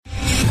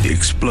The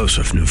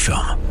explosive new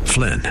film,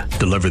 Flynn,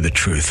 deliver the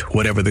truth,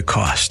 whatever the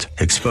cost,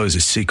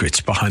 exposes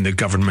secrets behind the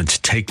government's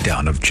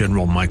takedown of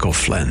General Michael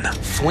Flynn.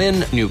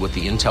 Flynn knew what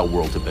the intel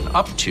world had been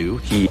up to.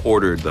 He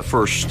ordered the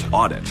first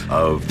audit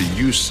of the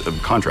use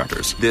of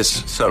contractors.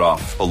 This set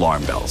off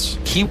alarm bells.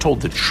 He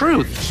told the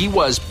truth. He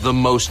was the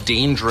most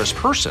dangerous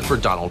person for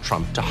Donald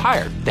Trump to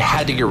hire. They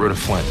had to get rid of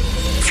Flynn.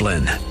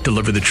 Flynn,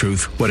 deliver the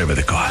truth, whatever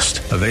the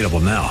cost. Available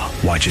now.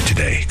 Watch it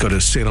today. Go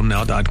to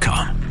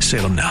salemnow.com.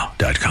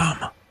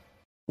 salemnow.com.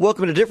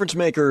 Welcome to Difference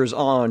Makers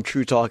on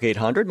True Talk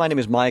 800. My name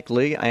is Mike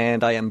Lee,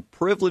 and I am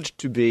privileged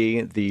to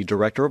be the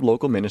Director of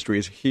Local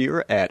Ministries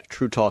here at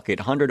True Talk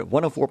 800,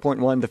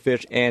 104.1 The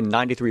Fish and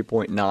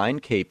 93.9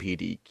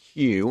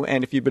 KPDQ.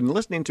 And if you've been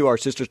listening to our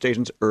sister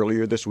stations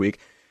earlier this week,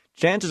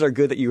 chances are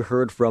good that you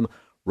heard from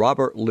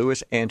Robert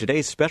Lewis and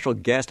today's special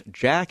guest,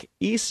 Jack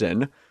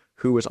Eason,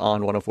 who was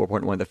on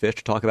 104.1 The Fish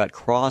to talk about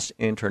Cross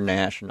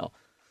International.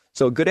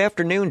 So good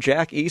afternoon,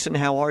 Jack Eason.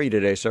 How are you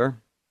today, sir?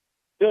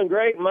 Doing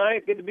great,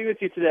 Mike. Good to be with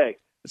you today.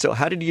 So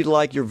how did you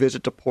like your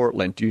visit to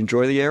Portland? Do you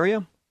enjoy the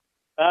area?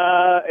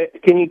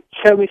 Can you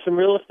show me some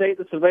real estate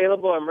that's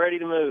available? I'm ready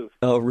to move.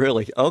 Oh,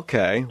 really?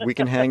 Okay. We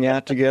can hang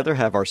out together,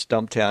 have our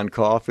Stumptown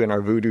coffee and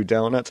our voodoo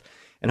donuts,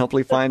 and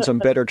hopefully find some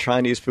better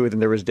Chinese food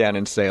than there is down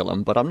in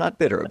Salem. But I'm not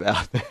bitter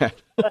about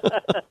that.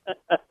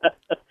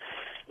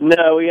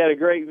 No, we had a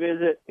great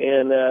visit,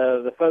 and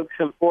the folks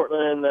in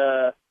Portland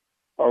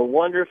are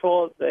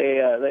wonderful.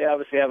 They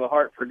obviously have a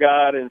heart for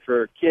God and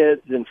for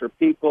kids and for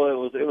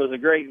people. It was a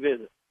great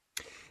visit.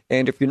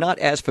 And if you're not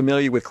as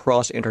familiar with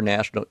Cross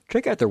International,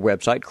 check out their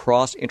website,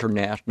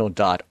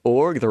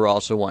 crossinternational.org. They're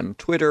also on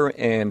Twitter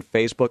and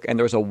Facebook, and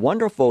there's a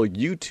wonderful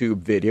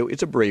YouTube video.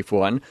 It's a brief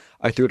one.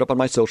 I threw it up on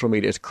my social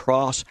media. It's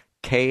Cross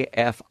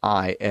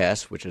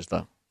KFIS, which is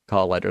the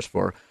call letters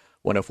for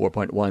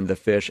 104.1 The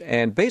Fish.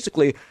 And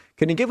basically,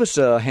 can you give us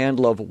a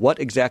handle of what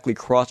exactly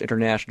Cross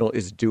International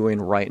is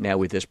doing right now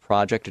with this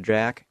project,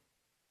 Jack?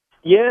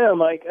 Yeah,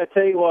 Mike, I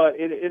tell you what,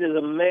 it is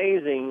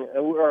amazing.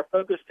 Our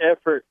focused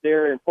effort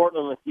there in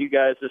Portland with you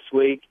guys this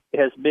week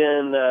has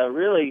been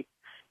really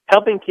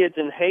helping kids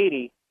in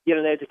Haiti get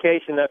an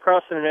education. Now,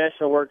 Cross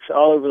International works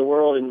all over the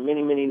world in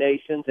many, many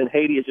nations, and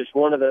Haiti is just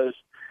one of those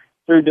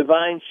through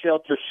Divine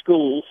Shelter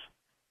Schools.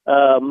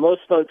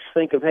 Most folks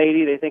think of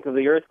Haiti, they think of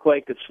the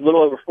earthquake. It's a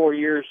little over 4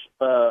 years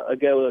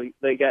ago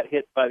they got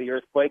hit by the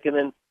earthquake. And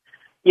then,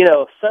 you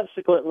know,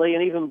 subsequently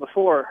and even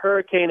before,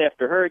 hurricane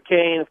after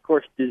hurricane, of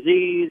course,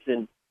 disease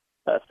and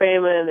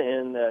famine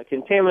and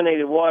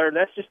contaminated water.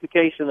 That's just the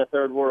case in the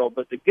third world.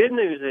 But the good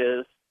news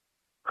is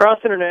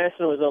Cross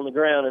International is on the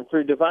ground, and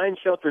through Divine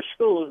Shelter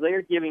Schools, they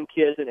are giving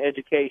kids an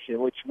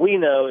education, which we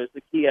know is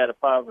the key out of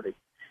poverty.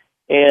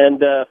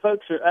 And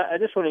folks, I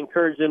just want to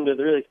encourage them to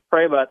really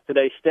pray about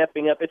today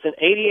stepping up. It's an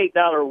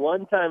 $88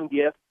 one-time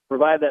gift,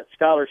 provide that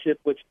scholarship,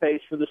 which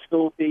pays for the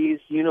school fees,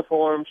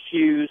 uniforms,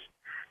 shoes,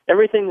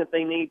 everything that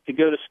they need to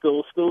go to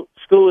school.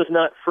 School is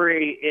not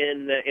free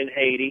in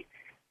Haiti.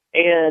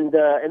 And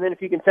then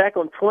if you can tack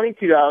on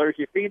 $22,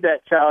 you feed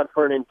that child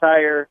for an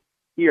entire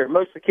year.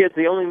 Most of the kids,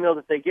 the only meal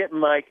that they get,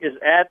 Mike, is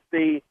at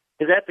the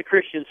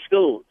Christian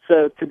school.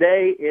 So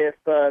today, if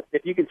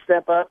you can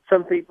step up,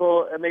 some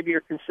people maybe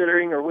are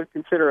considering or would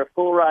consider a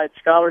full ride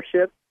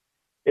scholarship.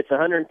 It's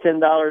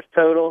 $110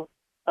 total.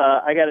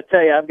 I got to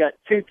tell you, I've got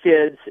two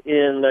kids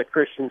in the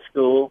Christian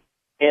school,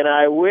 and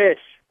I wish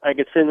I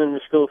could send them to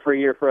school for a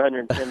year for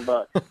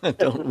 $110.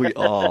 Don't we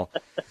all?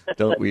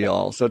 Don't we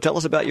all? So tell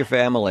us about your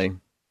family.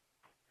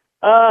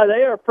 They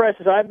are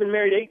precious. I've been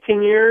married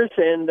 18 years,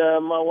 and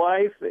my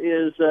wife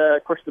is,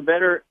 of course, the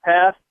better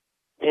half.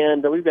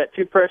 And we've got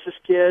two precious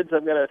kids.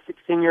 I've got a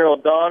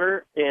 16-year-old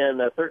daughter and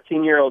a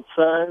 13-year-old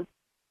son,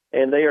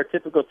 and they are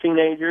typical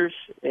teenagers.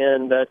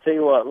 And I tell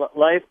you what,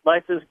 life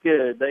is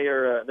good.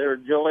 They're a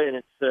joy, and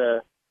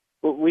it's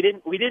we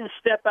didn't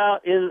step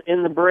out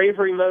in the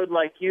bravery mode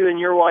like you and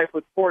your wife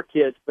with 4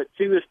 kids, but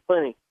 2 is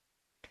plenty.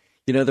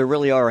 You know, there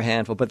really are a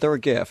handful, but they're a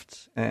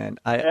gift. And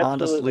I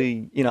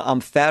honestly, you know, I'm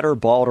fatter,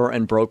 balder,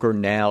 and broker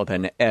now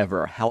than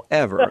ever.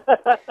 However,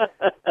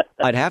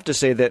 I'd have to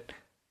say that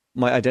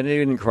my identity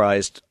in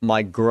Christ,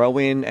 my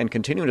growing and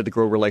continuing to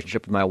grow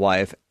relationship with my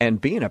wife, and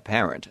being a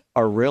parent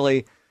are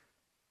really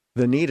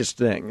the neatest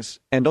things.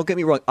 And don't get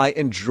me wrong, I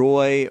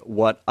enjoy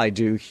what I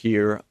do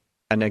here,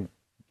 and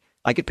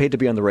I get paid to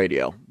be on the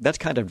radio. That's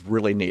kind of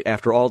really neat.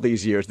 After all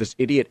these years, this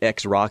idiot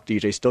ex-rock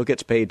DJ still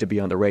gets paid to be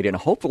on the radio and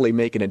hopefully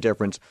making a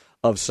difference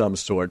of some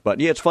sort.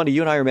 But yeah, it's funny.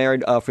 You and I are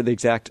married for the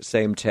exact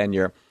same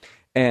tenure,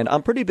 and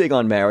I'm pretty big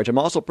on marriage. I'm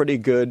also pretty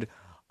good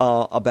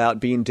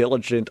about being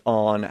diligent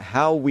on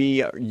how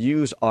we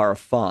use our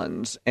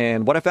funds.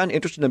 And what I found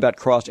interesting about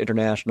Cross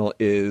International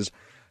is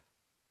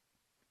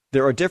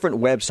there are different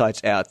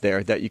websites out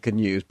there that you can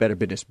use. Better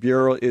Business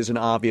Bureau is an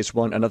obvious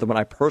one. Another one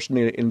I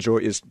personally enjoy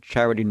is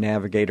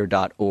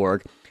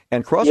charitynavigator.org.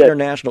 And Cross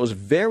International is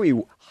very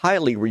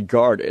highly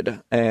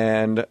regarded.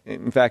 And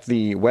in fact,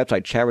 the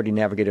website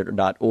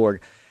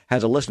charitynavigator.org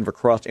has a listing for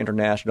Cross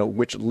International,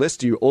 which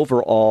lists you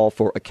overall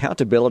for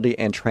accountability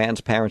and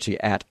transparency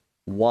at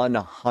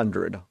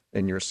 100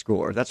 in your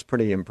score. That's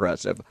pretty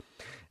impressive.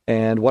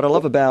 And what I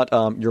love about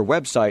your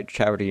website,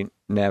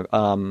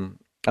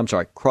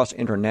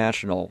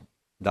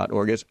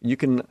 crossinternational.org, is you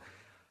can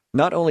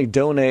not only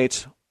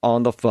donate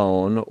on the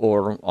phone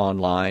or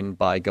online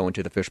by going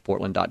to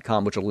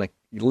thefishportland.com, which will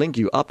link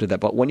you up to that.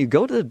 But when you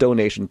go to the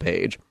donation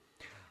page,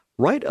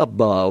 right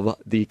above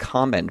the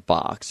comment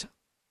box,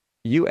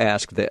 you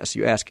ask this.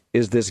 You ask,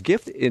 is this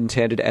gift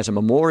intended as a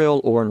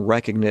memorial or in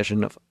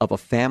recognition of a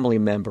family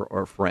member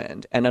or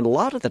friend? And a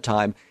lot of the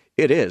time,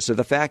 it is. So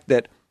the fact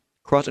that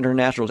Cross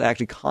International is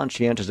actually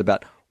conscientious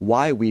about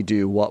why we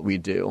do what we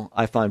do,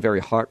 I find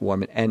very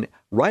heartwarming. And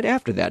right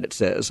after that, it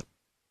says,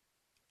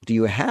 do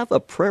you have a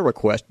prayer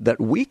request that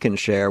we can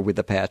share with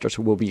the pastors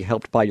who will be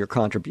helped by your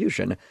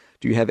contribution?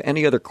 Do you have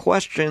any other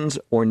questions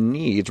or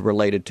needs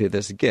related to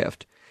this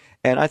gift?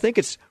 And I think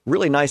it's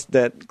really nice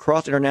that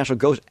Cross International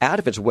goes out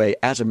of its way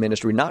as a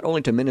ministry, not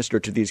only to minister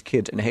to these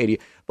kids in Haiti,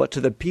 but to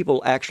the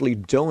people actually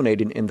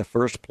donating in the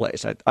first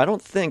place. I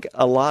don't think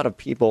a lot of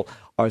people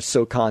are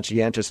so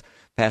conscientious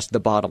past the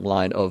bottom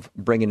line of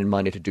bringing in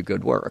money to do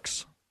good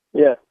works.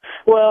 Yeah.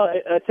 Well,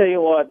 I tell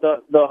you what,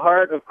 the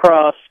heart of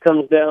Cross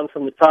comes down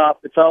from the top.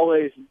 It's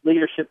always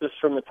leadership is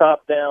from the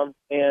top down.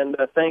 And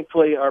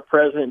thankfully, our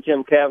president,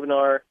 Jim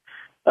Kavanaugh,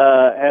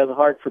 has a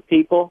heart for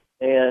people,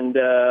 and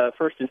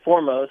first and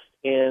foremost,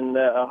 and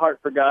a heart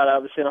for God,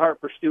 obviously, and a heart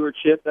for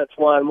stewardship. That's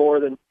why more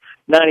than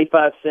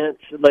 95 cents,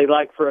 they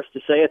like for us to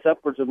say, it's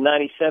upwards of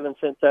 97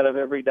 cents out of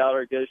every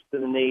dollar goes to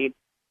the need.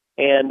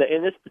 And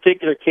in this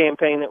particular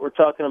campaign that we're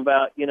talking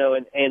about,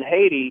 in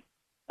Haiti,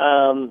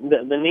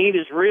 the need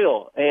is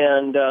real,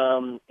 and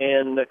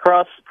the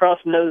Cross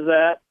knows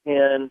that.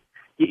 And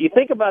you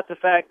think about the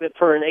fact that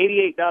for an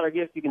 $88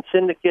 gift, you can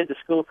send a kid to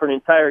school for an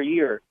entire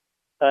year.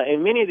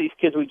 And many of these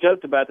kids, we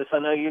joked about this. I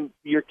know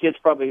your kids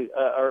probably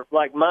are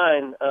like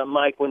mine,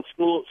 Mike. When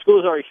school's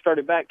already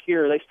started back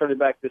here, they started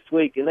back this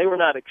week, and they were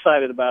not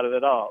excited about it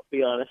at all, to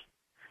be honest.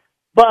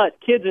 But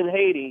kids in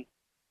Haiti,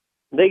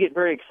 they get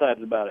very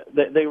excited about it.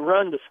 They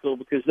run to school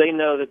because they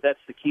know that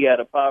that's the key out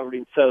of poverty.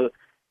 And so,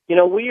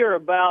 we are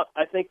about,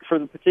 I think, for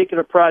the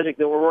particular project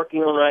that we're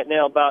working on right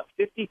now, about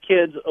 50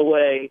 kids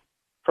away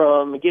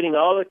from getting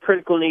all the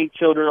critical need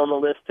children on the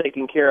list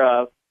taken care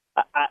of.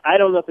 I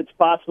don't know if it's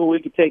possible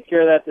we could take care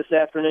of that this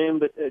afternoon,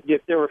 but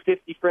if there were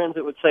 50 friends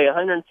that would say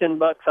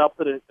 $110, I'll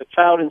put a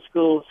child in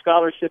school,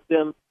 scholarship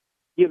them,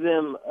 give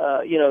them,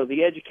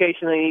 the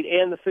education they need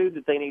and the food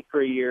that they need for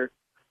a year.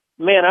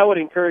 Man, I would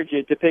encourage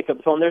you to pick up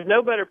the phone. There's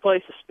no better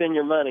place to spend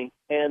your money,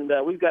 and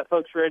we've got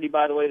folks ready,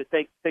 by the way, to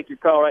take your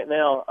call right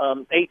now.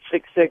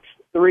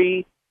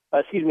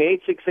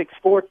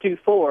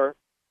 866-424-3438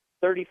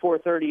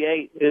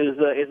 is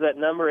that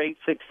number,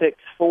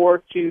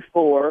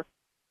 866-424-3438.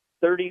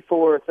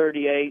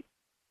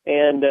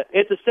 And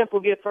it's a simple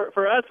gift.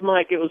 For us,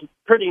 Mike, it was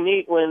pretty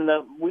neat when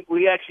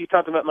we actually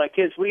talked about my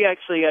kids. We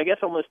actually, I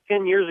guess almost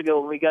 10 years ago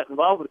when we got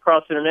involved with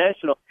Cross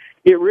International,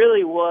 it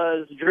really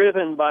was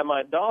driven by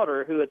my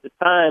daughter, who at the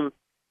time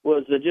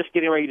was just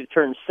getting ready to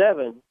turn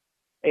 7.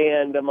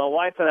 And my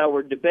wife and I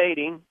were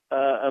debating.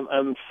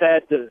 I'm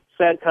sad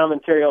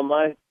commentary on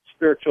my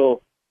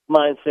spiritual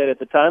mindset at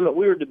the time, but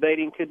we were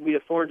debating, could we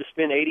afford to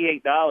spend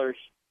 $88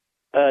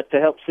 to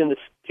help send this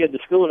kid to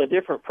school in a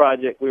different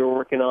project we were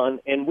working on.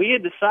 And we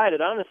had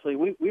decided, honestly,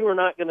 we were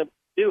not going to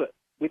do it.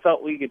 We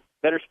thought we could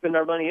better spend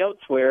our money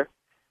elsewhere.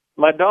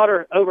 My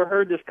daughter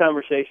overheard this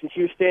conversation.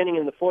 She was standing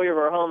in the foyer of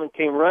our home and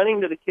came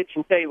running to the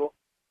kitchen table,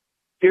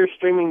 tears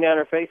streaming down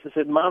her face, and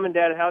said, Mom and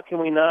Dad, how can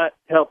we not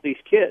help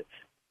these kids?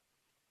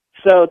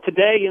 So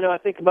today, I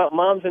think about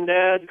moms and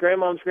dads,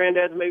 grandmoms,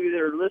 granddads, maybe that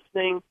are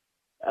listening.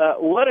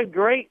 What a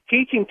great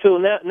teaching tool.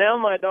 Now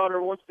my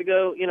daughter wants to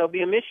go,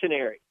 be a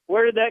missionary.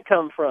 Where did that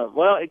come from?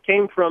 Well, it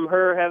came from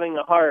her having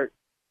a heart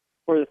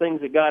for the things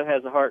that God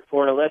has a heart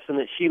for, and a lesson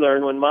that she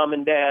learned when Mom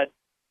and Dad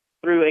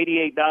threw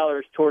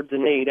 $88 towards the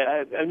need.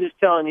 I'm just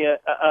telling you,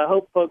 I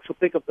hope folks will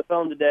pick up the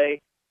phone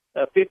today,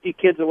 50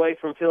 kids away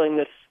from filling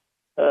this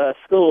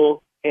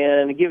school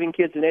and giving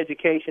kids an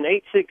education,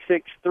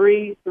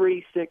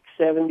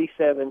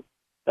 866-336-7784.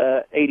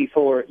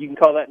 You can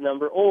call that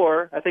number,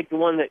 or I think the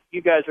one that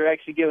you guys are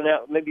actually giving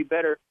out maybe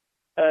better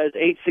is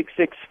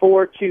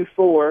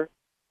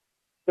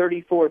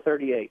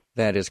 866-424-3438.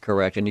 That is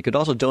correct. And you could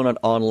also donate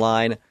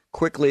online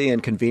quickly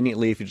and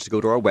conveniently if you just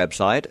go to our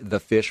website,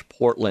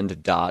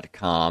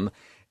 thefishportland.com.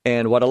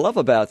 And what I love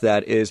about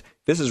that is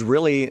this is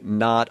really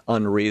not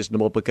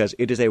unreasonable because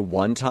it is a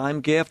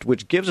one-time gift,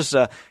 which gives us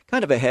a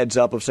kind of a heads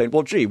up of saying,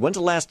 well, gee, when's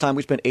the last time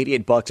we spent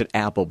 $88 at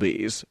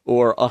Applebee's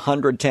or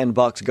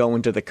 $110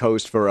 going to the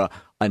coast for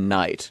a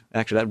night?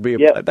 Actually,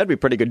 that'd be a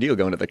pretty good deal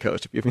going to the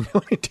coast. If you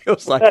know any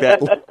deals like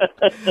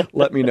that,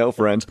 let me know,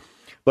 friends.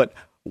 But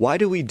why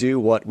do we do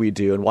what we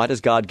do, and why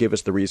does God give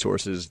us the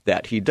resources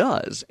that he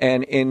does?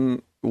 And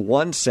in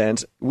one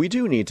sense, we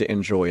do need to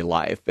enjoy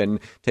life and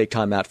take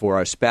time out for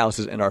our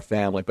spouses and our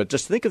family. But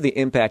just think of the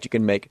impact you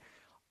can make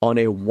on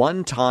a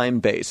one-time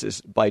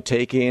basis by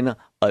taking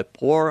a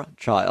poor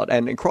child.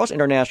 And Cross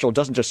International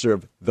doesn't just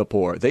serve the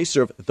poor. They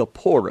serve the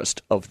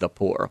poorest of the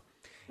poor.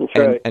 That's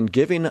right. And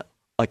giving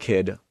a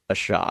kid a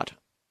shot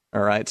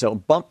All right,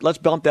 so let's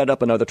bump that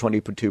up another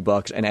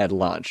 $22 and add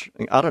lunch.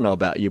 I don't know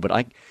about you, but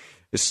I'm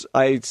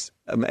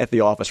at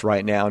the office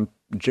right now, and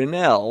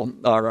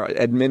Janelle, our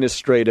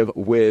administrative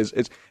whiz,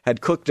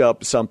 had cooked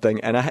up something,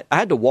 and I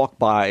had to walk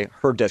by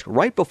her desk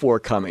right before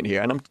coming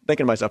here, and I'm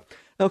thinking to myself,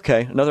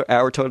 okay, another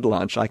hour to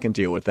lunch. I can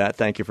deal with that.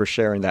 Thank you for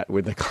sharing that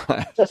with the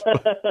class.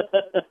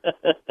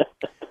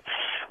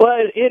 Well,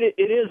 it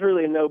is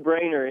really a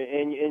no-brainer,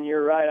 and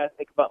you're right. I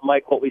think about,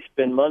 Mike, what we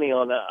spend money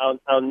on.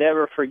 I'll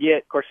never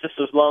forget. Of course, this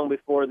was long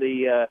before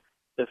the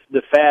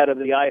fad of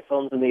the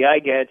iPhones and the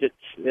iGadgets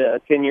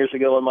 10 years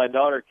ago when my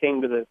daughter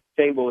came to the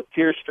table with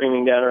tears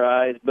streaming down her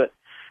eyes. But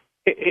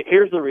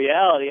here's the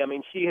reality. I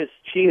mean, she has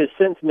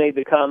since made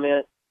the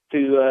comment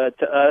to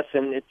us,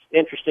 and it's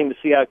interesting to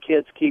see how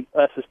kids keep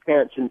us as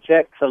parents in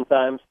check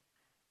sometimes.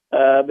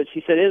 But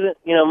she said,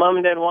 Mom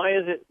and Dad, why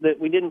is it that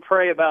we didn't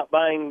pray about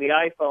buying the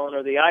iPhone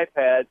or the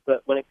iPad,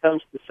 but when it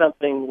comes to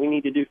something we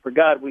need to do for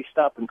God, we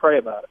stop and pray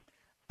about it?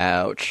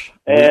 Ouch.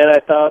 And I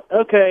thought,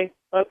 okay,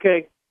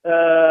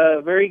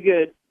 very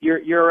good.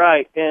 You're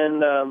right.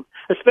 And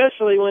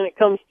especially when it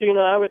comes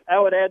to, I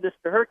would add this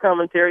to her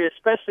commentary,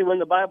 especially when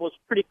the Bible is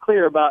pretty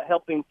clear about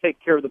helping take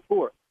care of the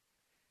poor.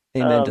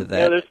 Amen to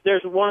that.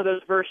 There's one of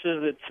those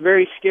verses that's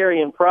very scary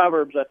in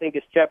Proverbs, I think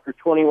it's chapter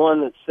 21,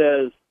 that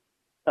says,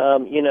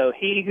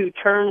 he who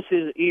turns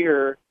his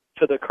ear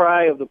to the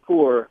cry of the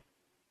poor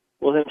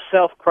will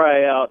himself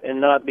cry out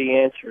and not be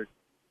answered.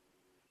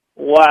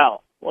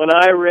 Wow. When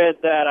I read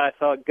that, I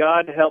thought,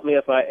 God help me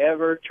if I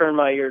ever turn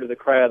my ear to the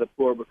cry of the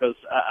poor, because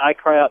I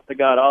cry out to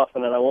God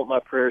often, and I want my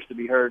prayers to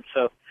be heard.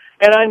 So,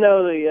 and I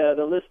know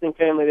the listening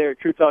family there at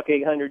True Talk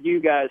 800, you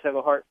guys have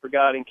a heart for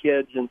God and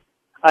kids, and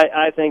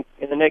I think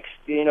in the next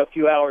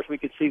few hours we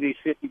could see these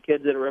 50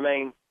 kids that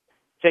remain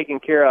taken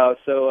care of.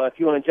 So if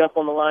you want to jump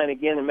on the line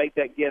again and make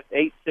that gift,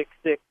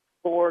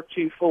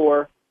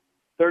 866-424-3438,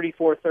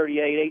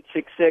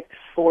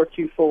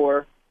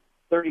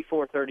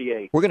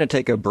 866-424-3438. We're going to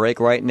take a break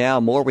right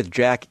now. More with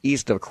Jack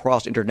East of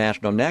Cross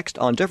International next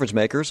on Difference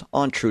Makers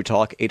on True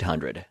Talk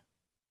 800.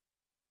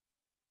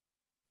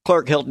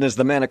 Clark Hilton is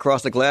the man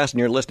across the glass, and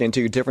you're listening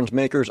to Difference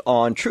Makers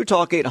on True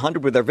Talk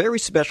 800 with our very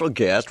special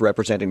guest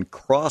representing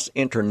Cross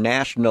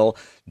International,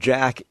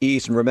 Jack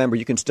East. And remember,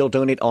 you can still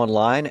donate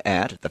online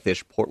at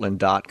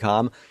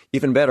thefishportland.com.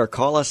 Even better,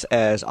 call us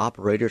as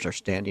operators are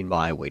standing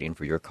by waiting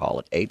for your call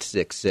at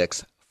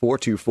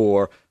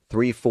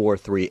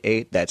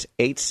 866-424-3438. That's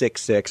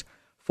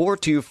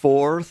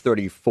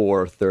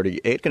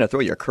 866-424-3438. Going to throw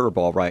you a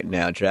curveball right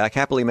now, Jack.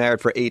 Happily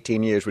married for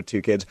 18 years with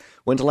 2 kids.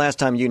 When's the last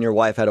time you and your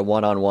wife had a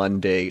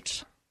one-on-one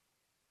date?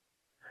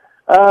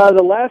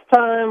 The last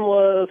time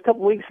was a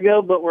couple weeks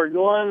ago, but we're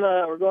going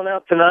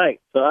out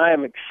tonight. So I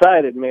am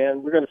excited,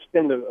 man. We're going to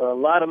spend a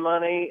lot of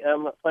money.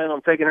 I'm planning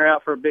on taking her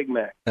out for a Big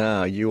Mac.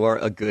 You are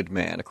a good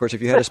man. Of course,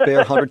 if you had a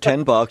spare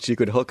 $110, you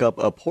could hook up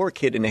a poor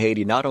kid in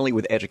Haiti not only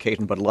with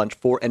education but lunch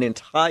for an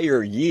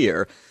entire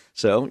year.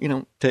 So,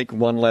 take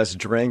one less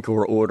drink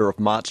or order of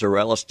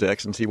mozzarella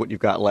sticks and see what you've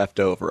got left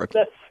over.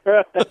 That's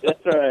right.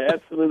 That's right.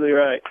 Absolutely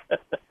right.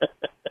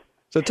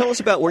 So tell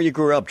us about where you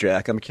grew up,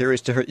 Jack. I'm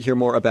curious to hear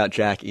more about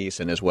Jack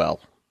Eason as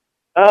well.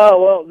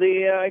 Oh, well,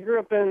 I grew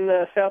up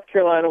in South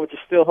Carolina, which is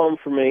still home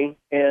for me,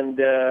 and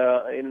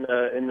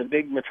in the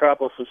big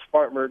metropolis of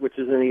Spartanburg, which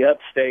is in the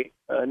upstate,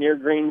 near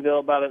Greenville,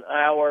 about an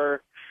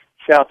hour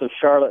south of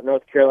Charlotte,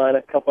 North Carolina,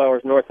 a couple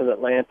hours north of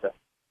Atlanta.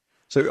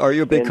 So are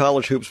you a big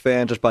college hoops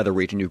fan just by the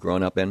region you've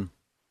grown up in?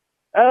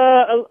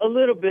 A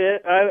little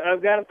bit.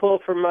 I've got to pull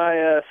from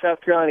my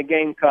South Carolina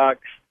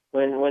Gamecocks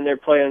when they're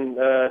playing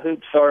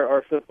hoops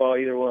or football,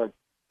 either one.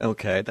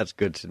 Okay, that's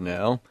good to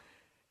know.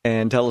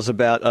 And tell us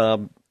about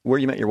where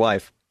you met your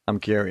wife. I'm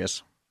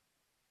curious.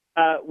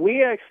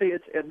 We actually,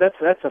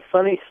 that's a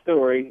funny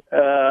story,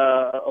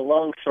 a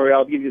long story.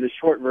 I'll give you the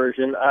short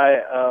version.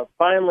 I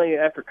finally,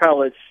 after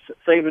college,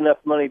 saved enough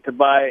money to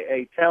buy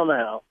a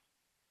townhouse.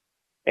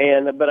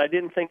 But I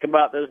didn't think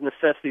about those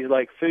necessities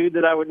like food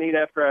that I would need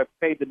after I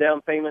paid the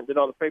down payment, did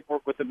all the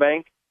paperwork with the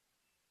bank.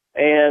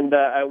 And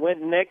I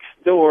went next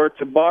door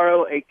to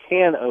borrow a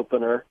can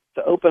opener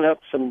to open up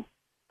a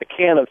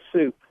can of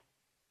soup.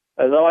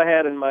 That's all I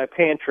had in my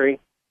pantry,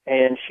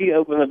 and she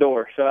opened the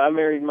door. So I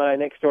married my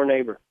next door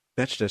neighbor.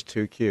 That's just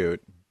too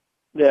cute.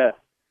 Yeah.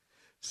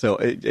 So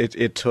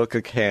it took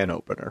a can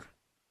opener.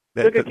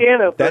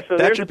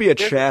 That should be a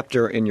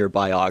chapter in your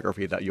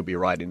biography that you'll be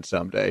writing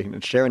someday,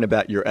 and sharing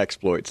about your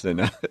exploits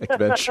and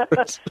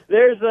adventures.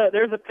 There's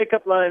a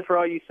pickup line for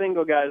all you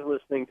single guys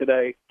listening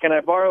today. Can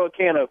I borrow a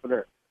can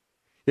opener?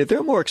 Yeah, there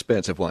are more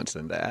expensive ones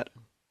than that.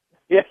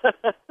 Yeah.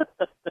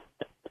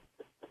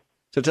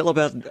 So tell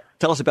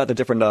us about the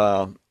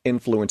different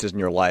influences in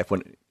your life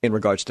in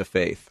regards to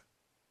faith.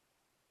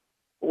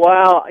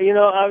 Wow,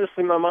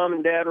 obviously my mom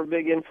and dad were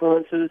big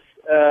influences.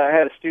 I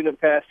had a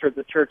student pastor at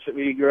the church that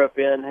we grew up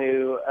in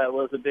who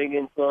was a big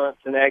influence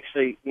and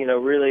actually,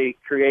 really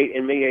create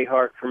in me a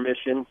heart for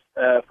missions.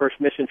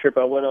 First mission trip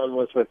I went on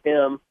was with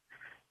him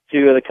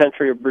to the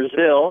country of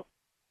Brazil.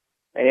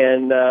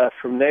 And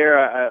from there,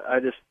 I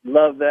just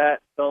loved that,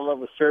 fell in love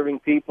with serving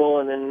people,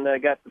 and then I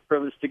got the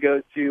privilege to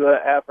go to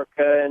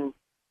Africa and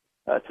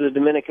to the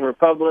Dominican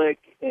Republic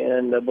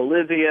and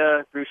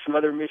Bolivia through some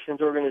other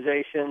missions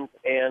organizations.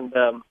 And,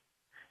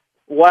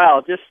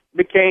 wow, just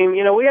became,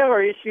 we have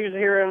our issues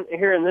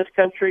here in this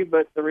country,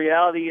 but the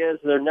reality is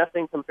they're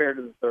nothing compared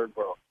to the third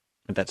world.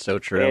 That's so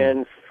true.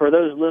 And for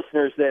those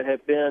listeners that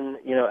have been,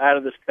 out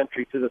of this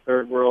country to the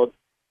third world,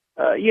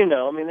 there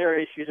are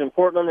issues in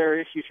Portland, there are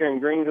issues here in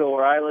Greenville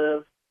where I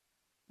live,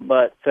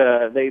 but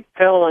they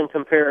pale in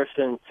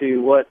comparison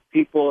to what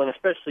people, and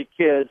especially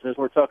kids, as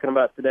we're talking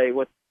about today,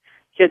 what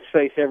kids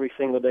face every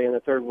single day in the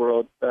third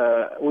world.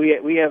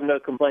 We have no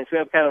complaints. We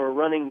have kind of a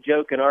running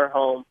joke in our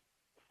home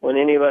when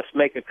any of us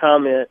make a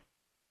comment,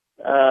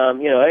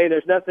 hey,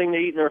 there's nothing to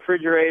eat in the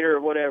refrigerator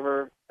or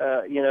whatever,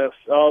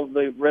 all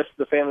the rest of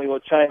the family will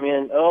chime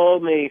in, oh,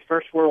 me,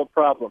 first world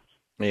problems.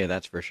 Yeah,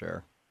 that's for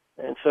sure.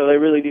 And so they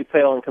really do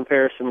pale in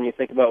comparison when you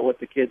think about what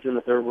the kids in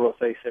the third world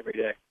face every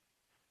day.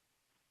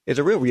 It's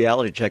a real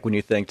reality check when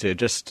you think to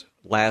just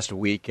last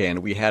weekend,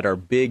 we had our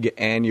big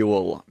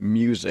annual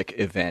music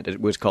event.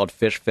 It was called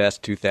Fish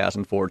Fest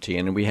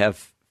 2014, and we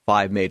have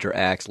 5 major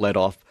acts led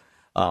off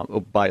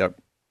by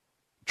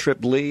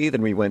Trip Lee.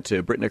 Then we went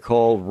to Britt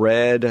Nicole,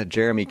 Red,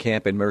 Jeremy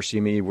Camp, and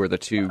Mercy Me were the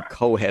 2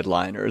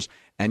 co-headliners.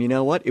 And you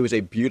know what? It was a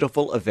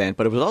beautiful event,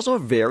 but it was also a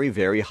very,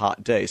 very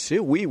hot day.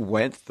 So we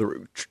went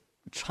through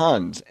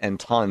tons and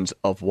tons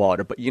of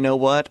water. But you know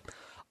what?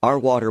 Our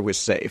water was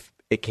safe.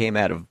 It came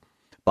out of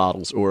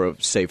bottles or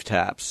of safe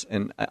taps.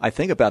 And I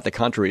think about the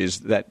countries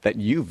that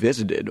you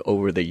visited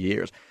over the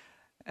years.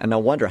 And I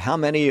wonder how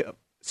many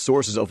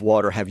sources of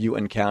water have you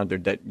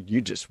encountered that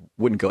you just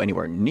wouldn't go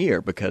anywhere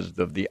near because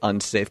of the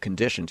unsafe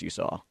conditions you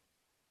saw?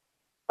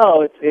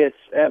 Oh, it's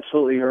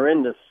absolutely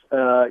horrendous.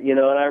 And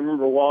I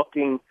remember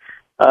walking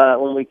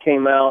when we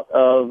came out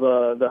of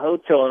the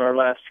hotel on our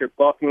last trip,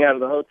 walking out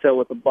of the hotel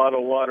with a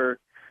bottled water,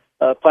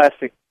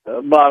 plastic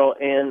bottle,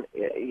 and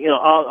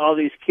all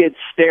these kids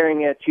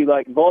staring at you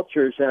like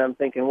vultures. And I'm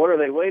thinking, what are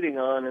they waiting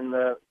on? And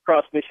the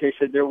cross missionary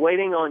said, they're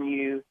waiting on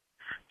you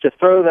to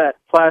throw that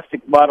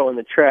plastic bottle in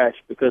the trash,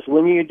 because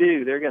when you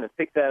do, they're going to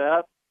pick that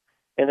up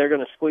and they're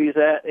going to squeeze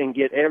that and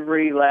get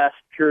every last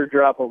pure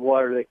drop of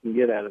water they can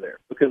get out of there,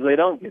 because they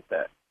don't get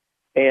that.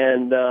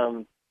 And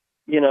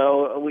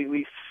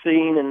we've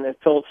seen and have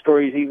told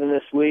stories even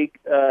this week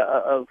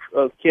of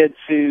kids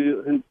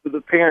who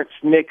the parents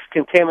mix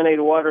contaminated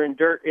water and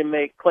dirt and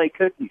make clay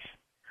cookies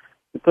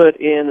to put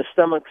in the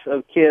stomachs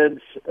of kids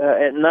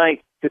at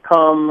night to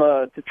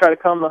try to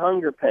calm the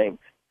hunger pains.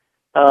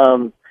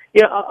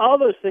 All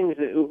those things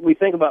that we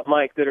think about,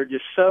 Mike, that are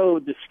just so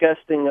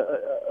disgusting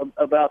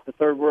about the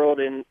third world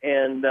and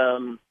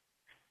the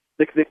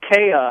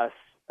chaos.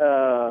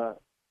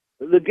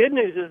 The good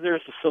news is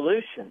there's a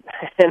solution,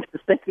 and I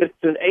think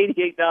it's an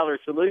 $88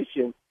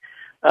 solution.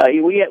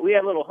 We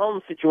had a little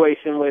home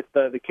situation with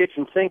the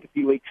kitchen sink a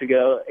few weeks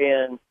ago,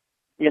 and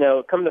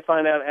come to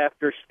find out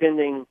after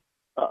spending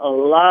a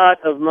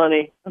lot of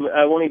money,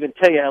 I won't even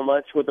tell you how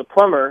much, with the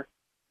plumber,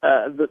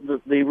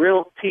 the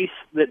real piece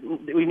that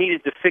we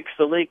needed to fix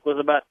the leak was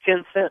about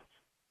 10 cents.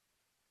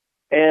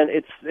 And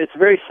it's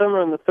very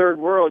similar in the third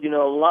world.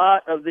 A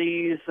lot of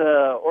these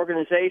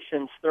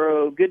organizations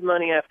throw good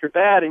money after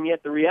bad, and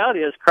yet the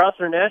reality is Cross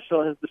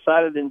International has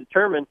decided and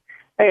determined,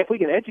 hey, if we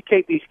can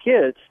educate these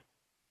kids,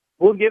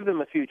 we'll give them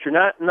a future.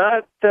 Not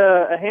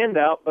a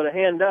handout, but a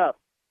hand up.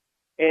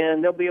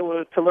 And they'll be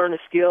able to learn a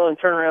skill and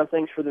turn around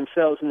things for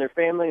themselves and their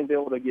family and be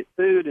able to get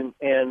food, and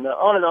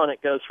on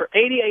it goes. For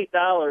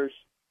 $88,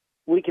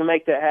 we can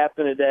make that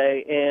happen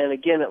today. And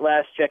again, at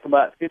last check,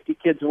 about 50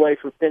 kids away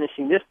from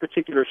finishing this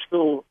particular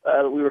school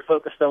that we were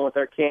focused on with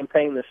our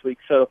campaign this week.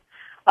 So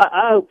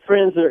I hope,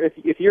 friends,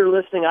 if you're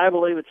listening, I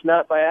believe it's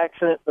not by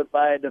accident, but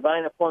by a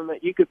divine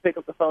appointment. You could pick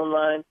up the phone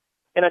line.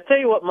 And I tell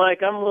you what,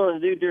 Mike, I'm willing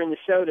to do during the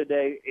show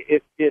today.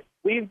 If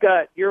we've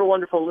got your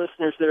wonderful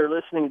listeners that are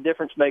listening to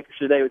Difference Makers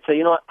today would say,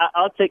 you know what,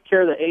 I'll take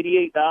care of the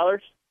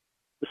 $88,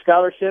 the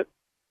scholarship.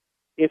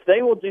 If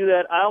they will do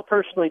that, I'll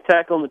personally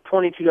tackle on the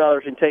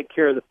 $22 and take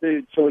care of the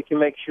food, so we can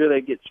make sure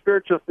they get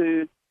spiritual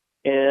food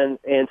and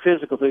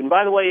physical food. And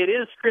by the way, it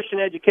is Christian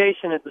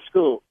education at the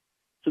school.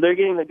 So they're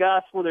getting the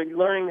gospel, they're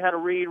learning how to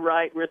read,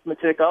 write,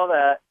 arithmetic, all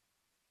that.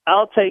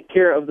 I'll take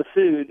care of the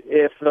food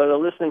if the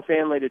listening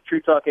family to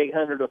True Talk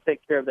 800 will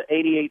take care of the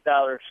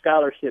 $88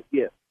 scholarship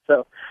gift.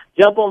 So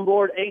jump on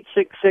board,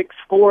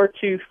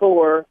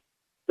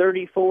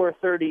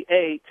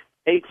 866-424-3438,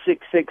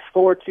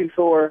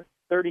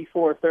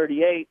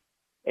 866-424-3438,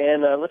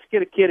 and let's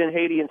get a kid in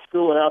Haiti in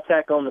school, and I'll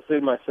tack on the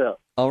food myself.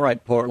 All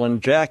right,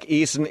 Portland. Jack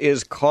Eason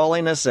is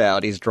calling us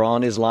out. He's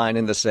drawn his line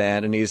in the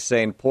sand, and he's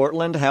saying,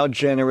 Portland, how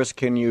generous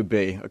can you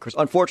be? Of course,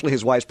 unfortunately,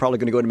 his wife's probably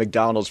going to go to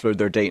McDonald's for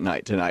their date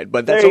night tonight,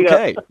 but that's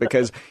okay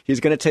because he's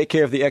going to take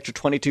care of the extra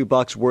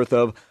 $22 worth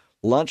of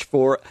lunch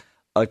for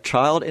a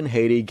child in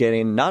Haiti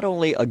getting not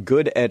only a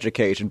good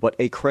education, but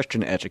a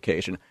Christian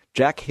education.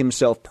 Jack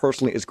himself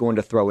personally is going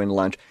to throw in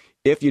lunch.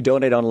 If you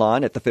donate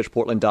online at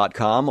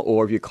thefishportland.com,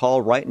 or if you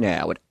call right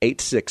now at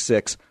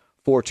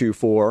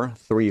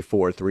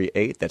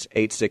 866-424-3438. That's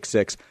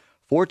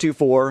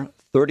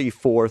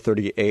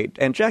 866-424-3438.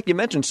 And Jack, you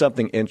mentioned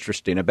something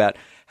interesting about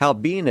how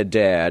being a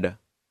dad,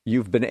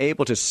 you've been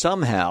able to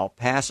somehow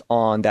pass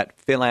on that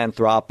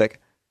philanthropic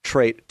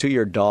trait to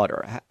your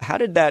daughter. How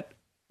did that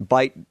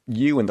bite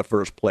you in the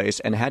first place,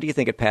 and how do you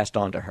think it passed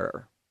on to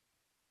her?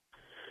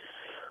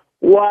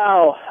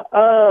 Wow.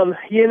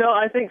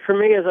 I think for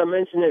me, as I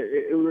mentioned,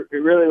 it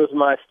really was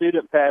my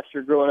student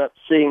pastor growing up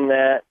seeing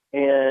that.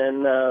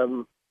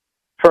 And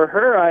for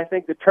her, I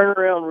think the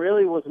turnaround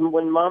really was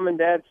when Mom and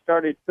Dad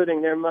started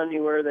putting their money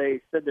where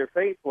they said their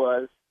faith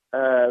was.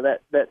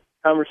 That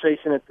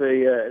conversation at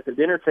the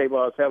dinner table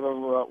I was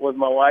having with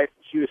my wife,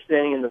 she was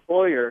standing in the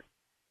foyer.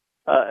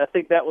 I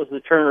think that was the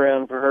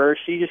turnaround for her.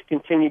 She just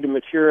continued to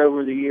mature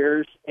over the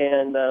years,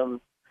 and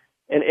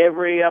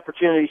every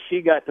opportunity she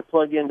got to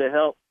plug in to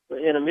help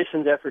in a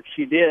missions effort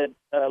she did.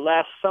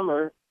 Last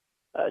summer,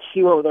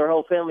 she went with her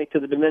whole family to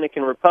the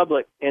Dominican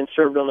Republic and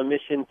served on a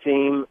mission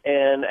team,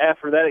 and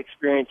after that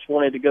experience, she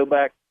wanted to go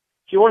back.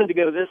 She wanted to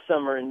go this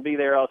summer and be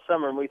there all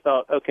summer, and we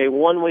thought, okay,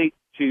 1 week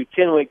to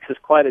 10 weeks is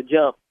quite a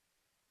jump.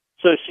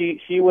 So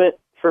she went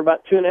for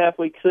about 2.5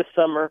 weeks this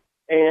summer,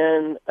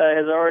 and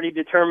has already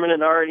determined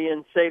and already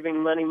in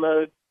saving money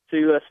mode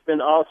to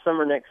spend all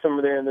summer next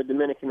summer there in the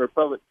Dominican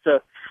Republic. So,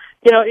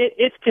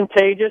 it's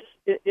contagious.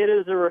 It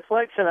is a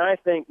reflection, I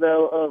think,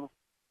 though,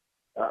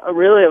 of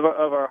really of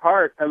our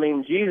heart. I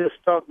mean, Jesus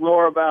talked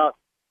more about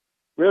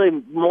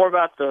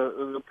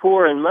the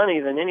poor and money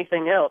than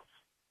anything else.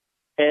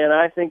 And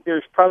I think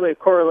there's probably a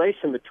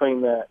correlation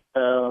between that.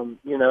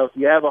 If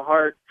you have a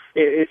heart,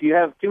 if you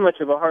have too much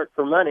of a heart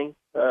for money,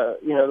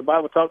 the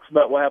Bible talks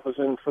about what happens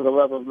for the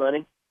love of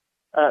money,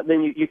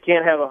 then you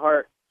can't have a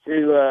heart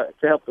to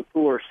help the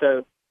poor.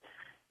 So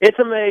it's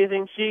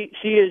amazing. She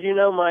is,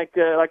 Mike,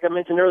 like I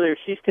mentioned earlier,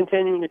 she's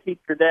continuing to teach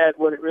her dad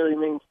what it really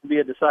means to be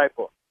a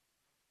disciple.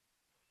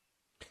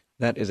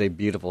 That is a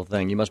beautiful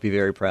thing. You must be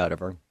very proud of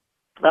her.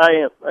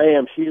 I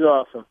am. She's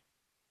awesome.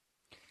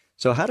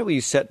 So how do we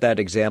set that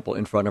example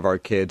in front of our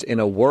kids in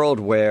a world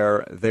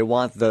where they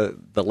want the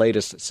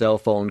latest cell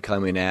phone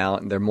coming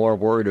out and they're more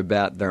worried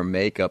about their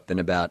makeup than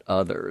about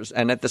others?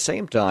 And at the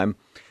same time,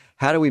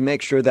 how do we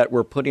make sure that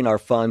we're putting our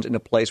funds in a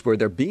place where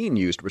they're being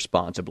used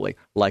responsibly,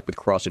 like with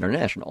Cross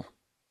International?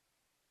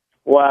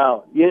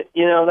 Wow.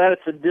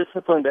 That's a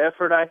disciplined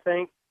effort, I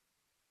think.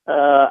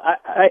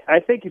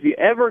 I think if you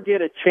ever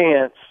get a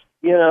chance,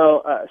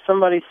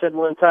 somebody said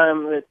one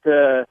time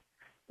that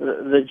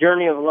the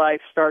journey of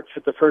life starts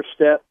with the first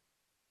step.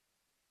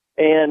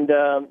 And,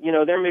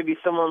 there may be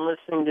someone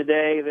listening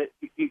today that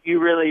you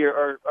really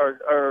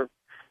are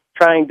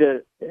trying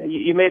to,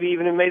 you maybe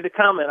even made the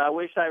comment, I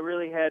wish I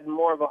really had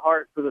more of a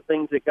heart for the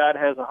things that God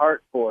has a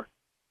heart for.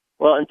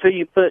 Well, until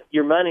you put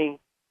your money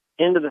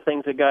into the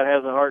things that God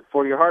has a heart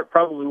for, your heart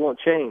probably won't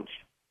change.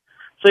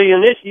 So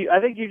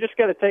I think you just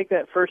got to take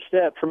that first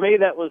step. For me,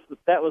 that was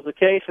the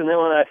case. And then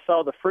when I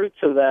saw the fruits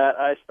of that,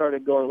 I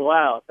started going,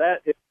 wow,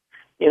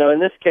 in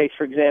this case,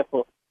 for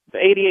example, the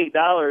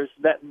 $88,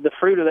 that the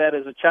fruit of that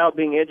is a child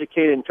being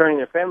educated and turning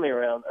their family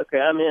around. Okay,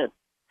 I'm in.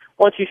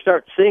 Once you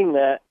start seeing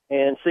that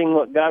and seeing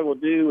what God will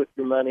do with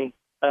your money,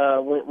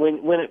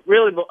 when it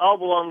really all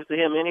belongs to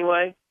Him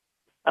anyway.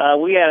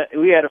 We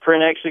had a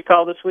friend actually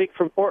call this week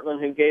from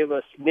Portland who gave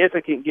a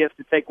significant gift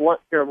to take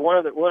care of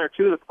one or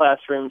two of the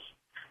classrooms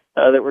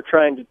that we're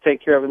trying to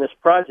take care of in this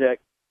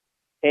project.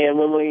 And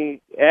when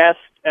we asked,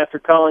 after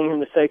calling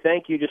him to say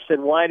thank you, just said,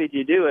 why did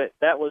you do it?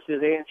 That was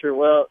his answer,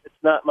 well,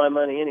 it's not my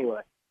money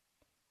anyway.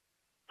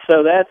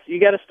 So you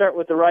got to start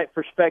with the right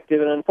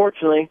perspective. And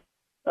unfortunately,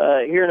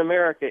 here in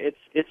America,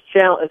 it's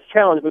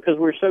challenged because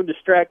we're so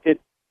distracted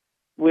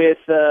with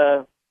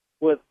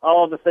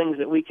all the things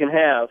that we can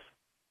have.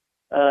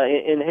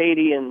 In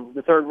Haiti and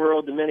the Third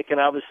World, Dominican,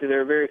 obviously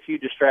there are very few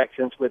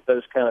distractions with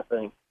those kind of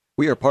things.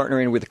 We are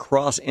partnering with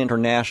Cross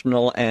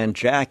International, and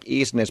Jack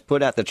Easton has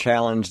put out the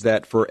challenge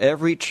that for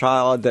every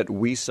child that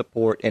we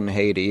support in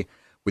Haiti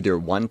with your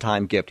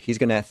one-time gift, he's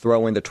going to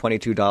throw in the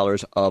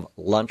 $22 of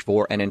lunch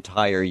for an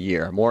entire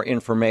year. More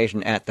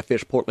information at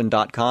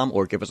thefishportland.com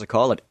or give us a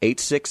call at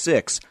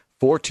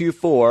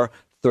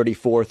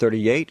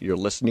 866-424-3438. You're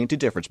listening to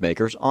Difference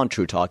Makers on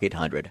True Talk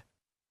 800.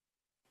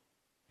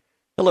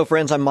 Hello,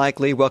 friends. I'm Mike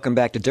Lee. Welcome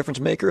back to Difference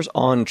Makers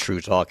on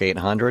True Talk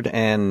 800.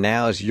 And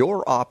now is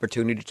your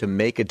opportunity to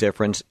make a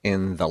difference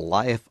in the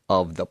life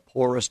of the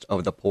poorest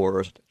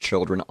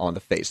children on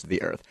the face of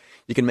the earth.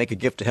 You can make a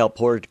gift to help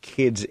poor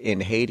kids in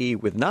Haiti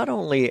with not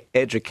only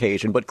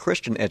education, but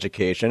Christian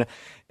education.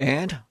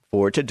 And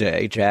for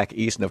today, Jack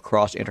Easton of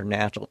Cross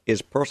International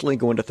is personally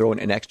going to throw in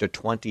an extra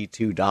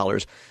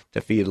 $22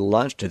 to feed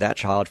lunch to that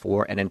child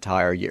for an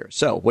entire year.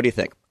 So what do you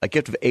think? A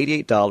gift of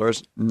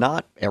 $88,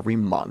 not every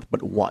month,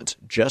 but once,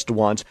 just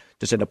once,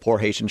 to send a poor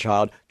Haitian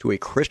child to a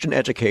Christian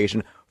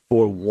education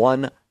for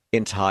one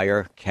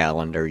entire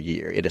calendar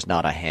year. It is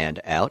not a hand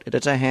out, it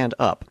is a hand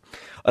up.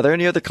 Are there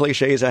any other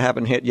cliches I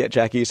haven't hit yet,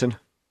 Jack Easton?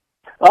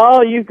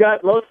 Oh, you've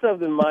got most of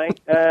them, Mike.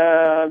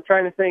 I'm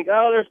trying to think.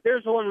 Oh,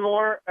 there's one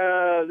more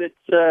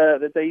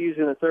that they use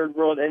in the third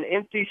world. An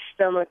empty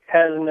stomach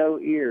has no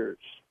ears.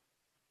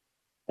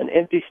 An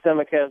empty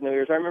stomach has no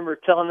ears. I remember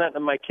telling that to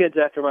my kids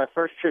after my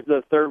first trip to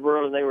the third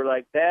world, and they were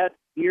like, "Dad,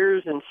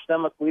 ears and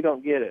stomach, we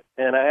don't get it."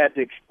 And I had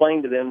to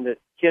explain to them that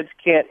kids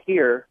can't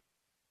hear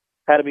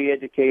how to be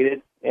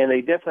educated, and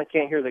they definitely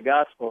can't hear the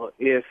gospel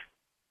if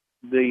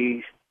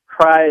the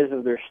cries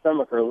of their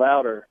stomach are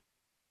louder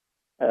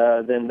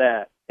than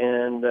that.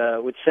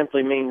 And which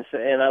simply means,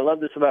 and I love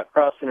this about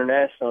Cross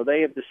International,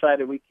 they have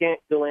decided we can't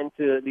go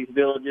into these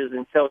villages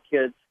and tell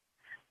kids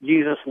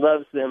Jesus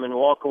loves them and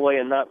walk away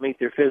and not meet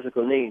their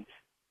physical needs.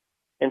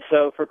 And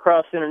so for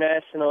Cross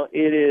International,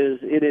 it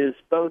is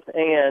both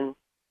and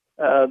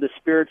the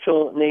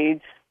spiritual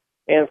needs,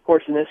 and of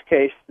course in this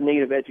case the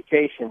need of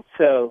education.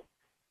 So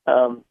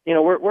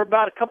we're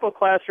about a couple of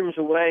classrooms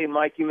away,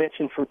 Mike. You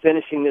mentioned from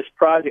finishing this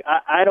project.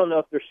 I don't know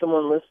if there's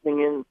someone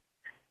listening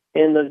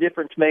in the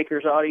Difference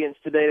Makers audience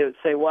today that would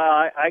say,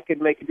 wow, I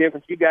could make a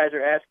difference. You guys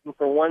are asking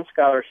for one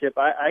scholarship.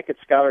 I could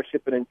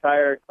scholarship an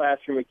entire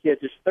classroom of kids,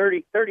 just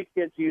 30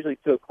 kids usually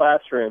to a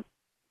classroom.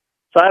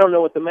 So I don't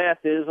know what the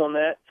math is on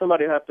that.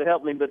 Somebody will have to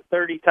help me, but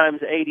 30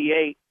 times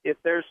 88,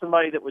 if there's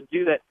somebody that would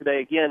do that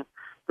today, again,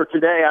 for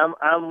today,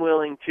 I'm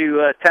willing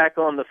to tack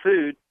on the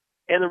food.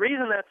 And the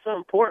reason that's so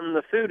important,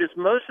 the food, is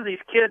most of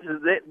these kids,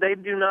 they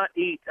do not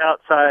eat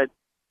outside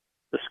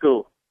the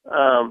school.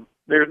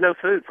 There's no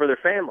food for their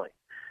family.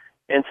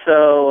 And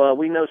so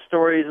we know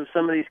stories of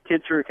some of these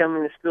kids who are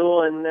coming to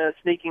school and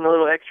sneaking a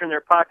little extra in their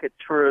pockets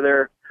for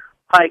their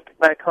hike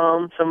back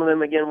home. Some of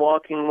them, again,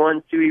 walking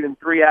 1, 2, even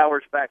 3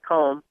 hours back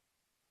home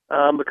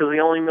because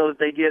the only meal that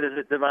they get is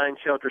at Divine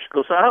Shelter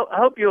School. So I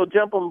hope you'll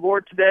jump on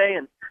board today.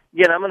 And,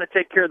 again, I'm going to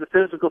take care of the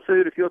physical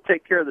food. If you'll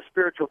take care of the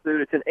spiritual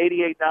food, it's an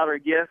 $88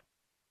 gift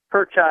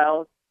per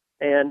child.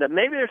 And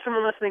maybe there's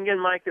someone listening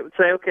again, Mike, that would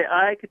say, okay,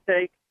 I could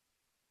take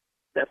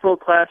that full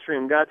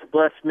classroom. God's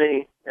blessed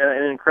me in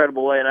an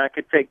incredible way, and I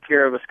could take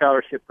care of a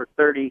scholarship for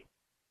 30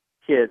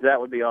 kids.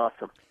 That would be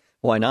awesome.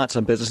 Why not?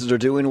 Some businesses are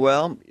doing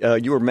well.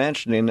 You were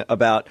mentioning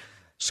about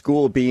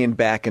school being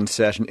back in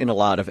session in a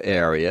lot of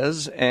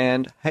areas,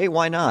 and hey,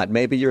 why not?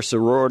 Maybe your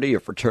sorority or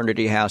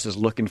fraternity house is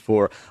looking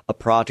for a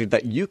project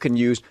that you can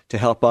use to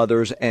help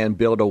others and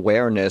build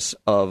awareness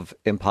of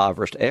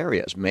impoverished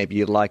areas. Maybe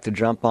you'd like to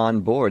jump on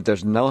board.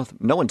 There's no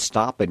one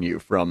stopping you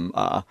from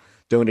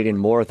donating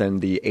more than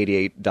the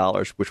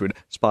 $88, which would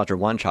sponsor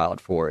one child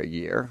for a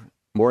year.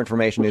 More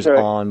information is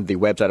on the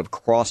website of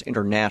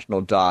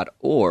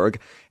crossinternational.org,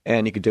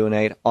 and you can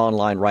donate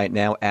online right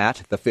now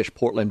at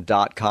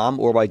thefishportland.com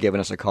or by giving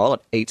us a call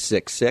at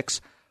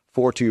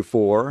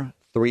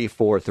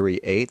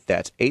 866-424-3438.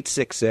 That's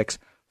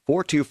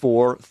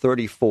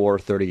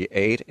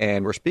 866-424-3438.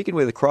 And we're speaking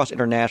with Cross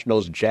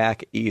International's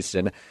Jack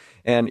Easton.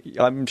 And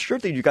I'm sure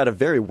that you got a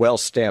very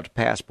well-stamped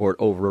passport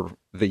over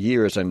the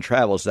years and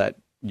travels that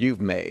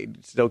you've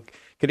made. So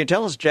can you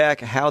tell us,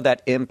 Jack, how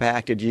that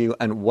impacted you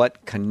and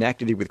what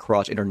connected you with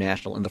Cross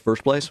International in the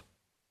first place?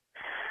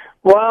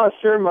 Well,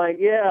 sure, Mike.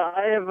 Yeah,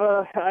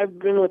 I've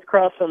been with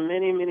Cross on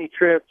many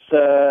trips.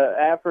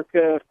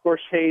 Africa, of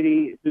course,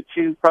 Haiti, the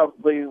two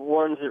probably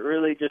ones that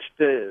really just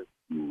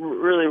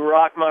really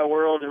rocked my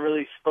world and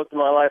really spoke to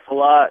my life a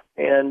lot.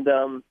 And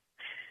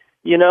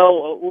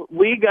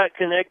we got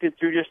connected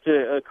through just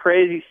a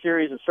crazy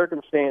series of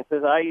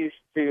circumstances. I used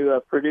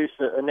to produce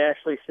a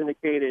nationally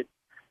syndicated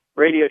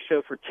radio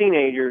show for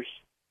teenagers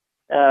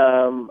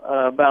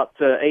about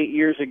 8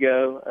 years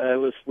ago.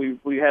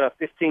 We had a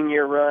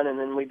 15-year run, and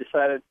then we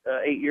decided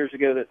 8 years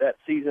ago that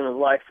season of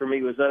life for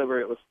me was over.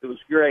 It was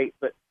great,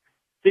 but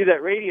through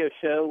that radio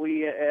show,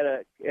 we at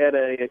a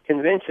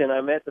convention,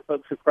 I met the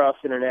folks at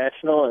Cross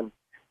International,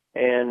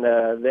 and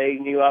they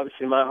knew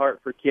obviously my heart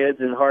for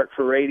kids and heart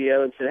for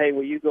radio, and said, "Hey,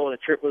 will you go on a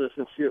trip with us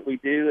and see what we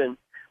do?"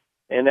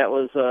 And that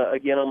was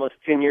again almost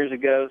 10 years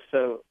ago.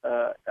 So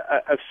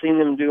I've seen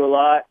them do a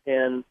lot,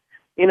 and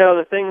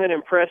the thing that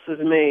impresses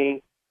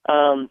me,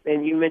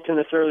 and you mentioned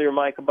this earlier,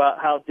 Mike, about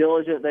how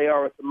diligent they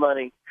are with the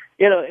money.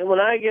 And when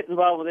I get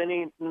involved with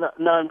any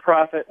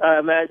nonprofit, I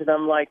imagine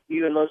I'm like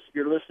you and most of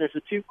your listeners.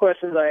 The two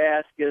questions I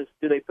ask is,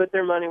 do they put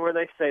their money where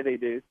they say they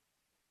do?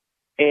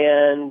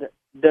 And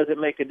does it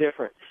make a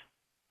difference?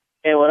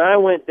 And when I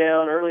went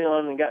down early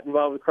on and got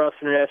involved with Cross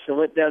International,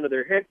 went down to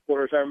their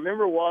headquarters, I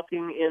remember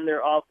walking in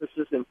their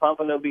offices in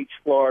Pompano Beach,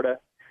 Florida,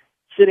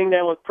 sitting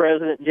down with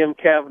President Jim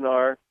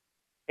Kavanaugh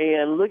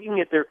and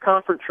looking at their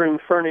conference room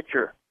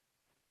furniture.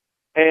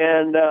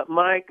 And,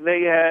 Mike,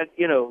 they had,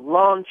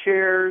 lawn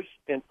chairs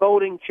and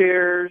folding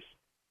chairs.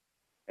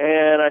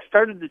 And I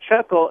started to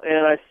chuckle,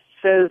 and I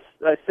said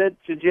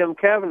to Jim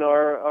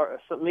Kavanaugh,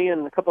 me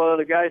and a couple of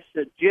other guys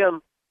said,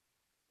 "Jim,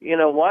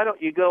 why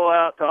don't you go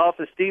out to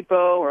Office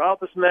Depot or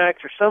Office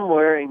Max or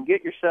somewhere and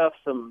get yourself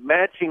some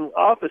matching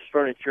office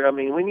furniture? I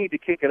mean, we need to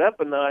kick it up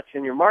a notch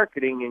in your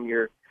marketing and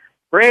your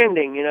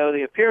branding.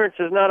 The appearance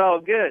is not all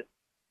good."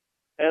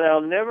 And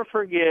I'll never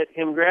forget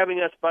him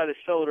grabbing us by the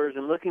shoulders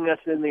and looking us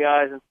in the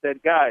eyes and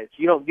said, "Guys,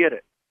 you don't get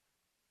it.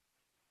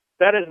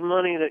 That is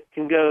money that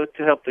can go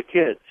to help the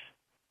kids.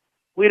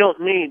 We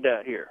don't need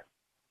that here.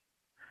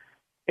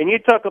 And you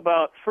talk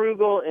about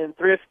frugal and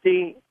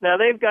thrifty. Now,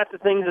 they've got the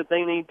things that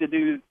they need to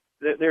do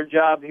their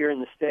job here in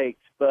the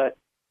States. But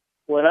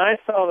when I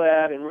saw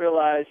that and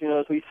realized,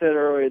 as we said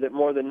earlier, that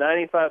more than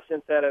 95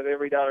 cents out of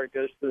every dollar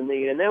goes to the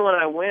need. And then when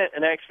I went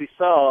and actually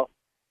saw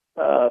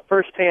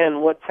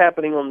firsthand what's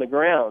happening on the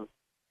ground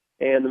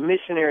and the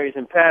missionaries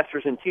and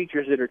pastors and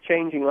teachers that are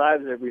changing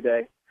lives every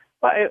day,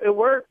 it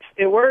works,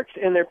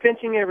 and they're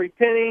pinching every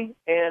penny.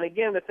 And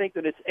again, to think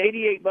that it's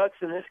 $88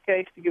 in this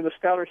case to give a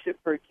scholarship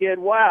for a kid,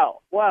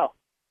 wow.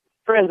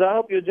 Friends, I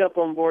hope you'll jump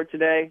on board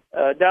today.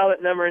 Dial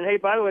that number. And, hey,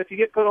 by the way, if you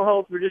get put on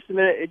hold for just a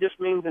minute, it just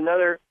means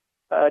another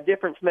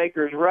difference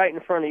maker is right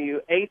in front of you,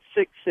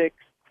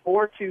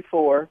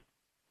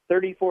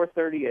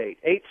 866-424-3438,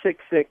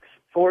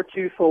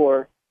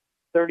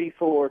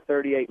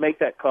 866-424-3438. Make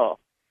that call.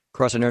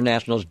 Cross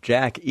International's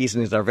Jack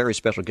Eason is our very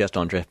special guest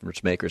on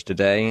Difference Makers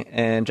today.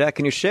 And, Jack,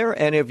 can you share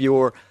any of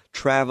your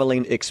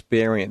traveling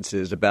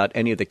experiences about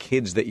any of the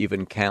kids that you've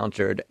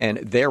encountered and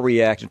their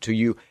reaction to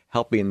you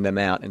helping them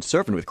out and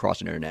serving with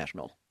Cross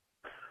International?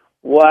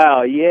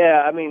 Wow,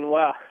 yeah.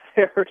 Wow.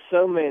 There are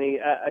so many.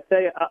 I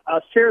tell you,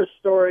 I'll share a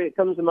story. It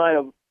comes to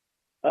mind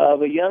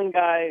of a young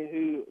guy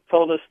who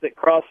told us that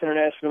Cross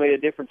International made a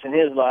difference in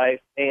his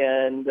life,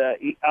 and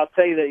I'll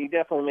tell you that he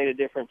definitely made a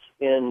difference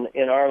in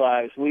our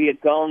lives. We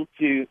had gone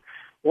to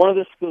one of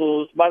the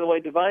schools, by the way,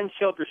 Divine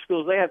Shelter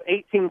Schools. They have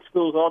 18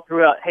 schools all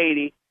throughout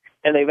Haiti,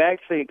 and they've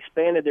actually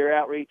expanded their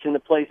outreach into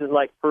places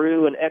like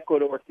Peru and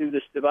Ecuador through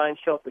this Divine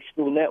Shelter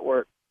School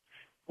network.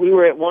 We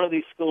were at one of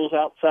these schools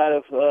outside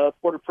of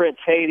Port-au-Prince,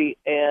 Haiti,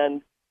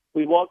 and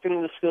we walked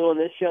into the school, and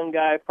this young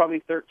guy, probably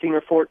 13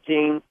 or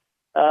 14,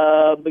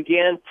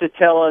 began to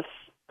tell us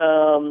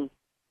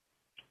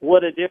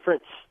what a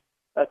difference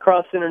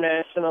Cross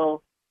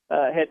International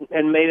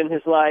had made in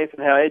his life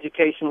and how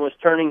education was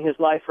turning his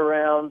life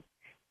around,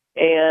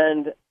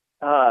 and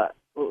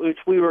which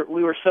we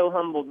were so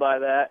humbled by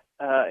that.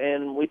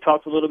 And we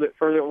talked a little bit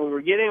further, and we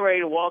were getting ready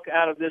to walk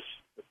out of this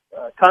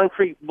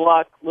concrete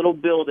block little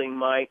building,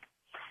 Mike,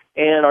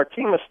 and our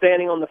team was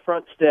standing on the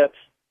front steps.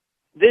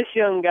 This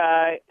young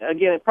guy,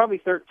 again, probably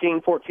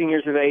 13, 14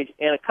 years of age,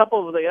 and a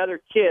couple of the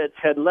other kids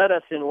had led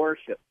us in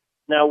worship.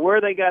 Now, where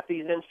they got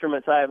these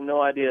instruments, I have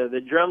no idea. The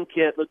drum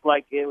kit looked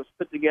like it was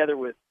put together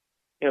with,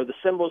 the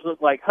cymbals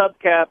looked like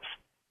hubcaps.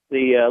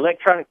 The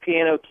electronic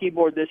piano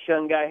keyboard this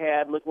young guy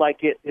had looked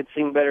like it had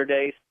seen better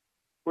days.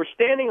 We're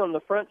standing on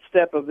the front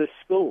step of this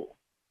school,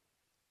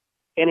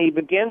 and he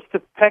begins to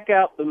peck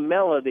out the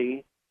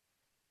melody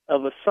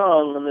of a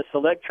song on this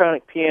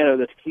electronic piano,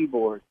 this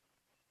keyboard.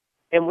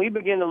 And we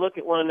began to look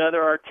at one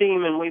another, our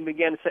team, and we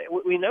began to say,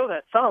 we know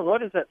that song.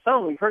 What is that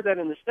song? We've heard that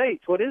in the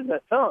States. What is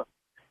that song?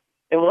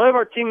 And one of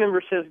our team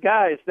members says,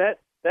 guys,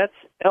 that's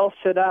El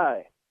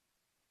Shaddai.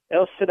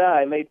 El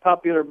Shaddai, made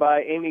popular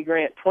by Amy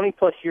Grant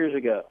 20-plus years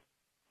ago.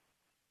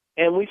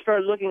 And we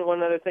started looking at one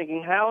another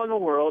thinking, how in the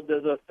world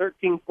does a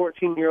 13,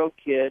 14-year-old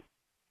kid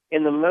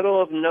in the middle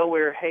of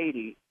nowhere,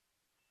 Haiti,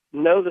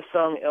 know the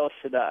song El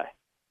Shaddai?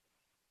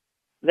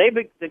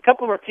 A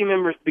couple of our team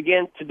members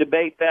began to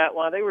debate that.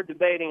 While they were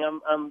debating,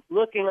 I'm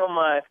looking on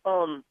my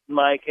phone,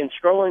 Mike, and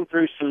scrolling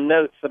through some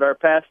notes that our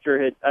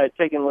pastor I had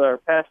taken with our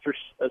pastor's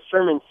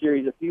sermon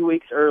series a few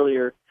weeks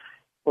earlier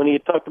when he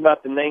had talked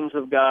about the names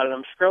of God. And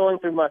I'm scrolling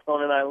through my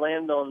phone, and I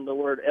land on the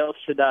word El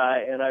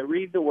Shaddai, and I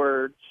read the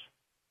words,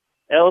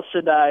 El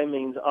Shaddai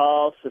means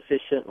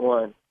all-sufficient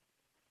one.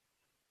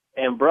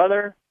 And,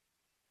 brother,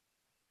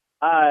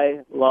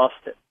 I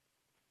lost it.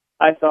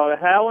 I thought,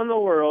 how in the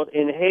world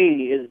in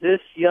Haiti is this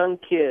young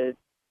kid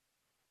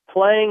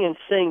playing and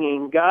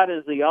singing, God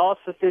is the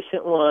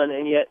all-sufficient one,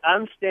 and yet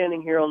I'm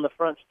standing here on the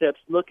front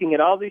steps looking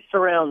at all these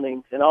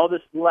surroundings and all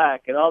this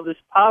lack and all this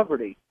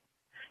poverty,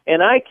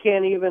 and I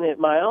can't even at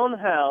my own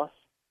house,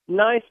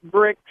 nice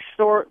brick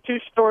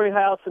two-story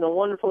house in a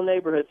wonderful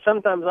neighborhood,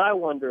 sometimes I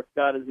wonder if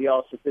God is the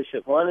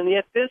all-sufficient one, and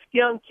yet this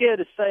young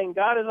kid is saying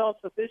God is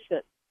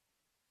all-sufficient.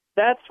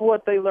 That's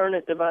what they learn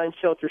at Divine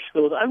Shelter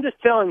Schools. I'm just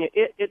telling you,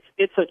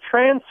 it's a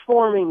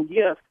transforming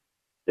gift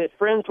that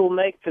friends will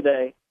make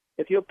today.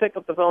 If you'll pick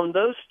up the phone,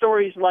 those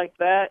stories like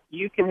that,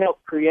 you can help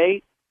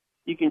create.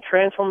 You can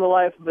transform the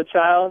life of a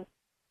child.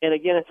 And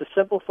again, it's a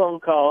simple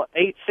phone call,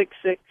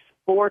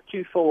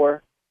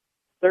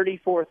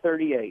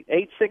 866-424-3438.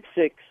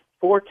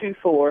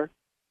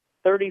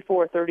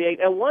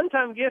 866-424-3438. A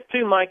one-time gift,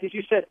 too, Mike. As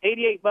you said,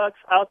 $88,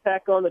 I'll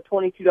tack on the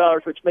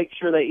 $22, which makes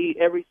sure they eat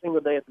every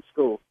single day at the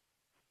school.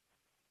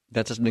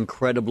 That's an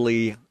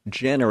incredibly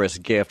generous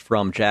gift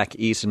from Jack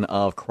Eason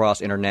of Cross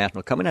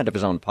International, coming out of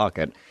his own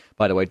pocket,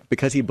 by the way,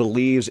 because he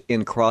believes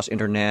in Cross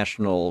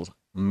International's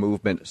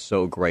movement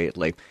so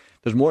greatly.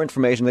 There's more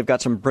information. They've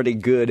got some pretty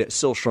good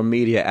social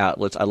media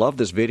outlets. I love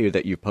this video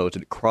that you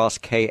posted, Cross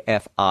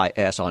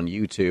KFIS on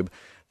YouTube.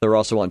 They're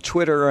also on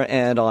Twitter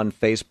and on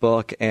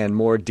Facebook, and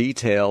more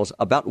details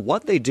about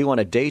what they do on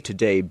a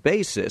day-to-day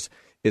basis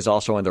is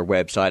also on their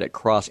website at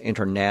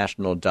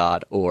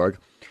crossinternational.org.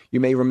 You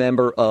may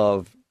remember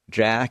of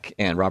Jack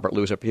and Robert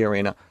Lewis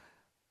appearing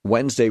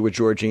Wednesday with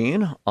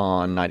Georgine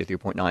on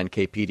 93.9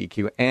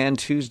 KPDQ, and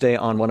Tuesday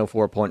on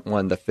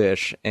 104.1 The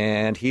Fish.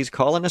 And he's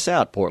calling us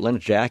out, Portland.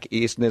 Jack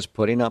Easton is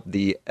putting up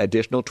the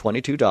additional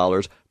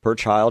 $22 per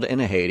child in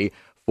Haiti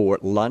for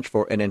lunch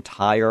for an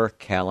entire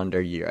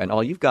calendar year. And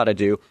all you've got to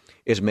do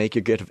is make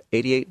your gift of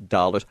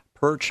 $88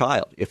 per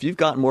child. If you've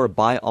got more,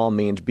 by all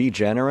means, be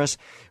generous.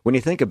 When you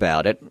think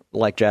about it,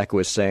 like Jack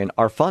was saying,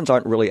 our funds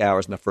aren't really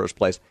ours in the first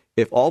place.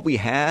 If all we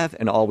have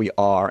and all we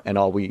are and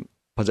all we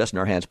possess in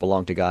our hands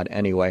belong to God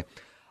anyway,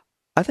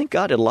 I think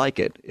God would like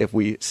it if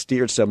we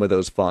steered some of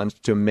those funds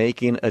to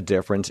making a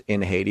difference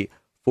in Haiti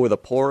for the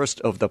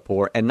poorest of the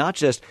poor, and not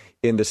just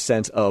in the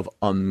sense of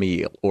a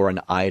meal or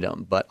an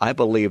item, but I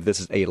believe this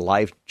is a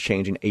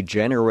life-changing, a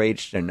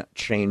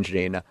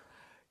generation-changing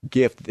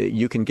gift that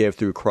you can give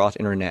through Cross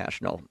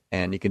International.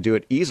 And you can do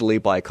it easily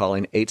by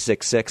calling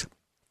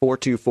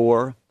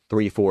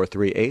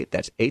 866-424-3438.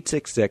 That's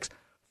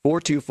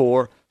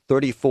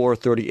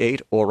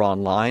 866-424-3438, or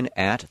online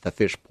at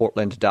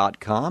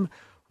thefishportland.com.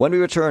 When we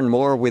return,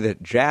 more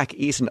with Jack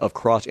Easton of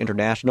Cross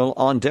International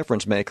on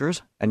Difference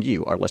Makers, and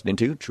you are listening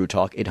to True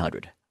Talk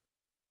 800.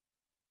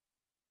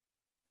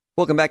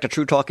 Welcome back to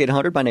True Talk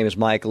 800. My name is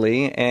Mike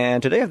Lee,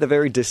 and today I have the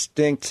very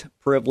distinct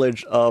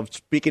privilege of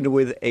speaking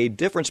with a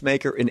difference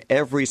maker in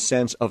every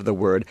sense of the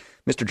word,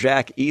 Mr.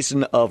 Jack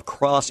Easton of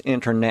Cross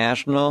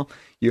International.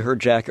 You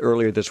heard Jack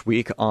earlier this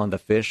week on The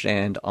Fish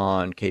and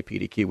on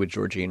KPDQ with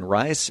Georgine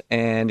Rice,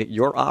 and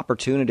your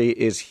opportunity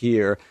is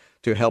here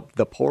to help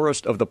the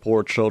poorest of the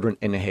poor children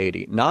in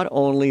Haiti, not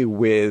only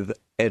with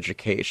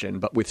education,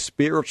 but with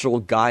spiritual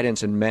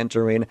guidance and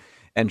mentoring.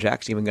 And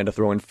Jack's even going to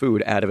throw in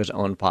food out of his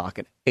own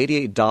pocket.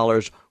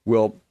 $88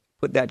 will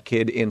put that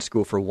kid in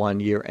school for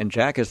 1 year, and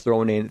Jack has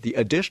thrown in the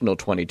additional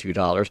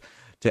 $22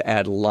 to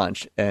add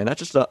lunch. And that's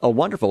just a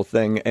wonderful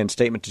thing and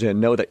statement to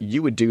know that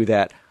you would do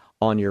that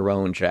on your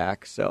own,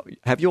 Jack. So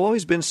have you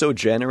always been so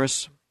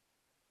generous?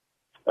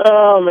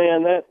 Oh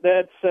man,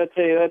 that's I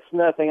tell you, that's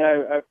nothing. I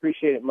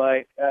appreciate it,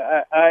 Mike.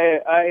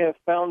 I have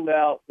found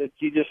out that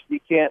you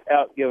can't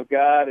outgive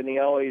God, and He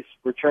always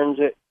returns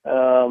it.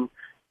 A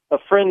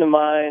friend of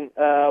mine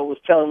was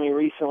telling me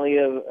recently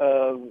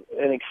of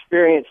an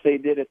experience they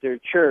did at their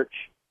church.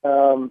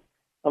 I'm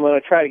going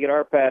to try to get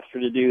our pastor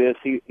to do this.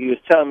 He was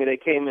telling me they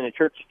came into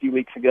church a few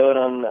weeks ago, and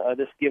on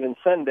this given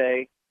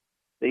Sunday,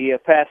 the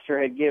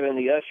pastor had given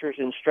the ushers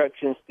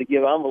instructions to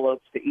give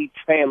envelopes to each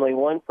family,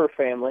 one per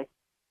family,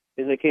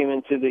 as they came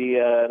into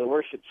the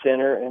worship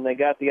center, and they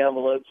got the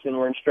envelopes and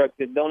were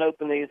instructed, don't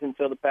open these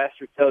until the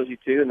pastor tells you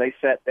to, and they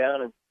sat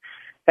down and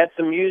had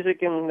some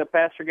music, and the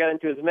pastor got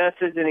into his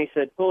message, and he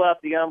said, pull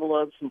out the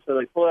envelopes, and so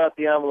they pulled out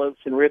the envelopes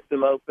and ripped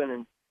them open,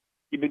 and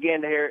you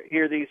began to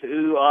hear these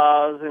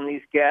ooh-ahs and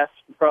these gasps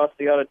across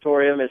the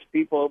auditorium as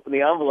people opened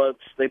the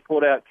envelopes. They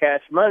pulled out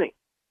cash money.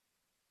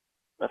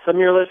 Now, some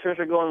of your listeners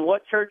are going,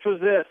 what church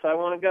was this? I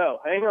want to go.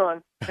 Hang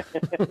on.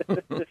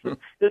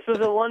 This is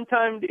a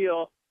one-time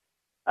deal.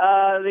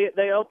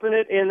 They opened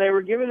it, and they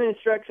were given the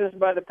instructions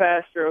by the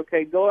pastor,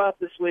 okay, go out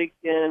this week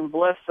and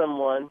bless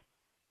someone.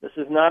 This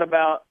is not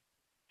about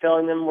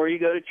telling them where you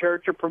go to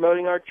church or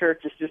promoting our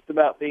church. It's just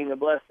about being a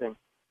blessing.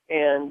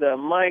 And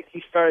Mike,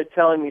 he started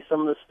telling me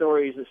some of the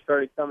stories that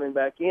started coming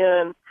back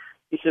in.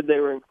 He said they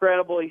were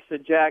incredible. He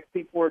said, Jack,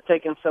 people were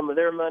taking some of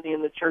their money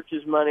and the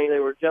church's money. They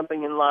were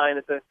jumping in line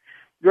at the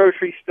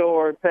grocery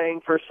store and paying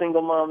for a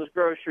single mom's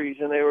groceries,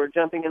 and they were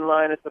jumping in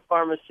line at the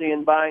pharmacy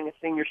and buying a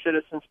senior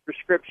citizen's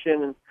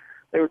prescription, and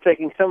they were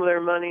taking some of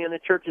their money and the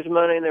church's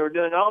money, and they were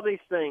doing all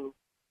these things.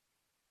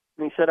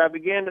 And he said, I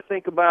began to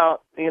think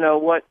about,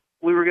 what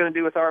we were going to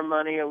do with our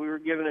money, and we were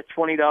given a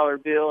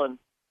 $20 bill, and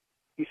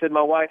he said,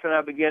 my wife and I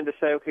began to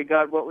say, okay,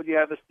 God, what would you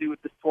have us do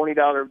with this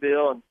 $20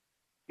 bill? And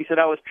he said,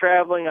 I was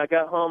traveling. I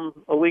got home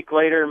a week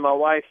later, and my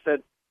wife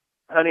said,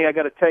 honey, I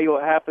got to tell you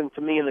what happened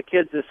to me and the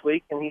kids this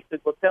week. And he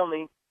said, well, tell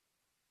me.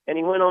 And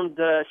she went on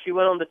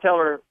to tell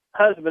her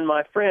husband,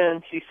 my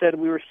friend. She said,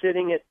 we were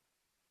sitting at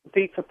the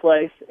pizza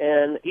place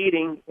and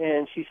eating,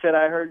 and she said,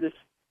 I heard this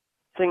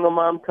single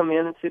mom come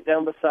in and sit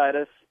down beside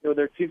us with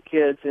their two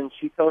kids, and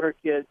she told her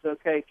kids,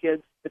 okay,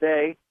 kids,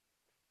 today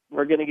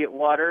we're going to get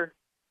water.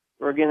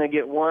 We're going to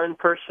get one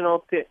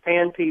personal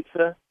pan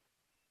pizza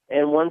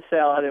and one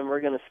salad, and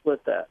we're going to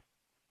split that.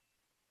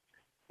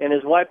 And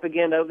his wife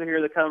began to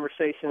overhear the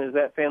conversation as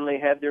that family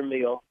had their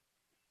meal.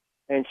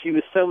 And she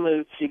was so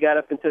moved, she got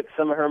up and took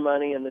some of her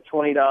money and the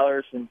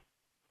 $20 and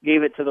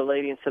gave it to the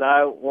lady and said,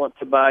 I want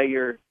to buy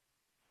your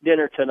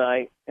dinner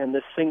tonight. And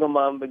this single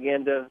mom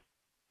began to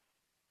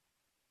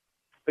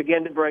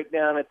break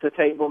down at the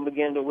table and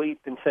began to weep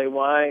and say,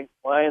 why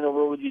in the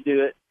world would you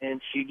do it?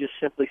 And she just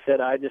simply said,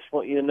 I just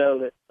want you to know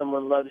that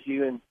someone loves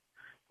you, and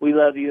we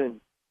love you,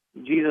 and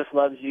Jesus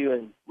loves you,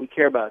 and we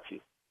care about you.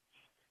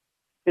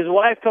 His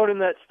wife told him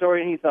that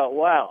story, and he thought,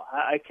 wow,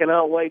 I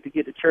cannot wait to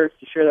get to church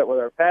to share that with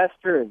our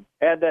pastor and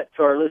add that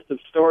to our list of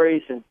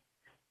stories. And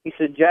he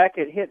said, Jack,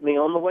 it hit me.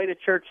 On the way to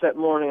church that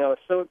morning, I was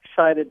so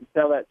excited to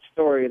tell that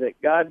story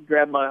that God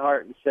grabbed my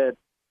heart and said,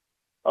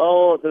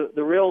 oh,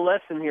 the real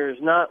lesson here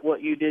is not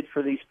what you did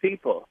for these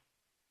people.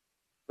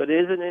 But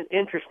isn't it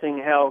interesting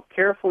how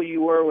careful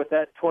you were with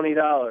that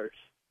 $20?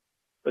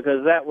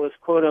 Because that was,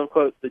 quote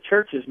unquote, the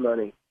church's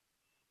money.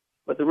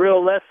 But the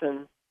real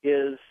lesson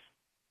is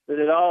that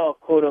it all,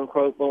 quote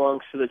unquote,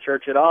 belongs to the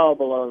church. It all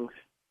belongs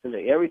to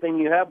me. Everything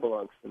you have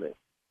belongs to me.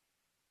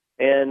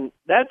 And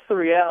that's the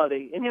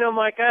reality. And,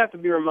 Mike, I have to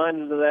be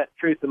reminded of that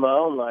truth in my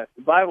own life.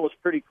 The Bible is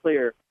pretty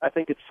clear. I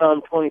think it's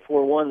Psalm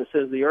 24:1 that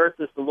says, the earth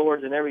is the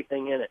Lord's and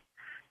everything in it.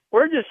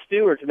 We're just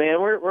stewards,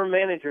 man. We're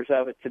managers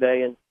of it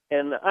today.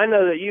 And I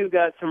know that you've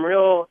got some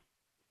real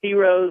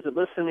heroes that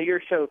listen to your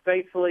show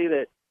faithfully,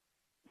 that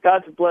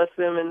God's blessed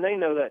them, and they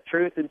know that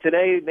truth. And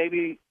today,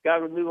 maybe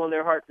God would move on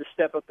their heart to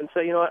step up and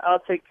say, you know what, I'll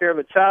take care of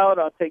a child.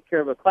 I'll take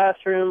care of a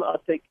classroom.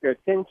 I'll take care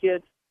of 10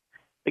 kids.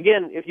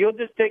 Again, if you'll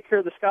just take care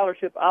of the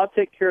scholarship, I'll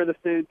take care of the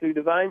food through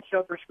Divine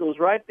Shelter Schools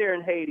right there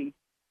in Haiti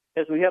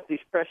as we help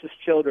these precious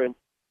children.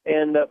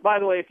 And, by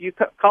the way, if you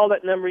call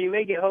that number, you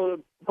may get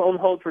on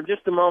hold for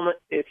just a moment.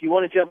 If you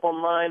want to jump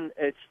online,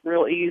 it's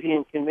real easy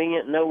and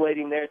convenient, no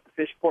waiting there at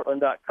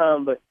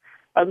thefishportland.com. But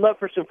I'd love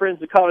for some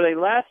friends to call today.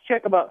 Last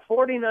check, about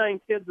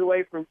 49 kids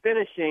away from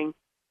finishing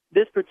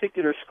this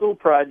particular school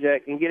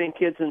project and getting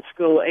kids in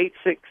school.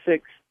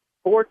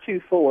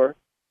 866-424-3438,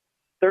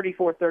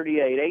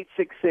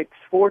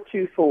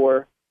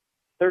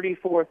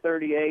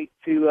 866-424-3438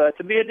 to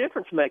be a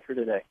difference maker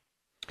today.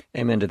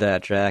 Amen to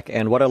that, Jack.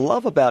 And what I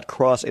love about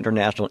Cross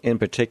International in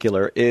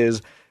particular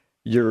is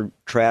your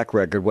track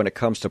record when it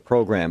comes to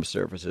program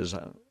services.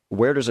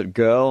 Where does it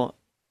go?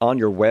 On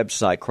your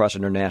website,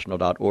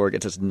 crossinternational.org,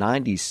 it says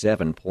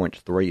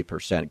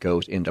 97.3%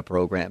 goes into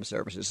program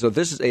services. So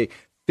this is a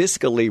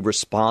fiscally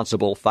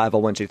responsible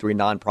 501c3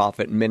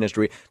 nonprofit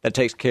ministry that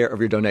takes care of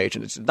your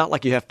donation. It's not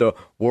like you have to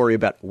worry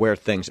about where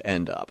things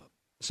end up.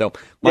 So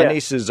my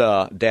niece's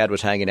dad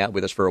was hanging out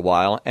with us for a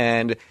while,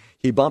 and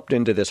he bumped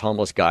into this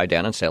homeless guy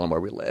down in Salem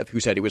where we live who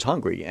said he was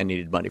hungry and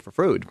needed money for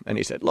food. And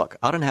he said, look,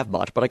 I don't have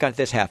much, but I got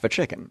this half a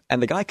chicken.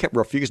 And the guy kept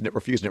refusing it.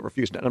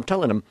 And I'm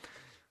telling him,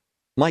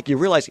 Mike, you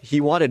realize he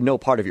wanted no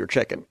part of your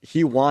chicken.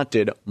 He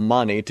wanted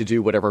money to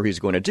do whatever he's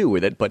going to do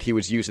with it, but he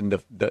was using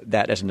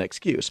that as an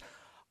excuse.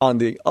 On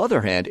the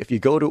other hand, if you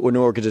go to an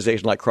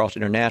organization like Cross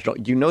International,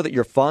 you know that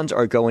your funds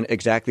are going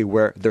exactly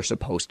where they're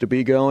supposed to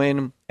be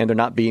going, and they're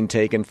not being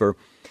taken for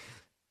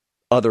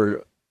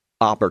other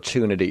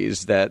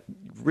opportunities that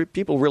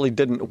people really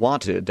didn't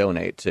want to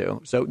donate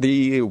to. So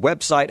the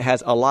website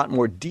has a lot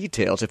more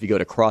details if you go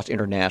to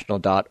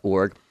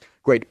crossinternational.org.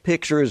 Great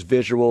pictures,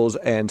 visuals,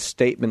 and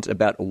statements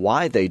about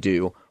why they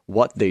do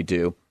what they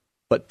do.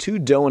 But to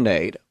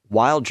donate,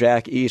 while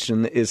Jack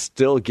Easton is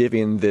still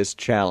giving this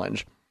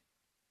challenge,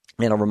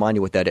 and I'll remind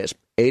you what that is,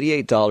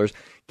 $88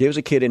 gives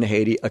a kid in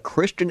Haiti a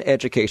Christian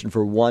education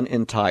for one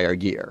entire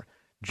year.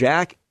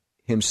 Jack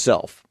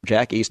himself,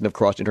 Jack Easton of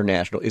Cross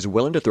International, is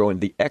willing to throw in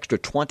the extra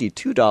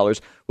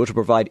 $22, which will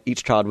provide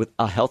each child with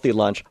a healthy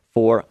lunch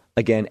for,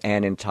 again,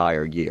 an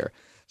entire year.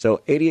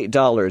 So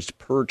 $88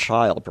 per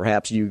child.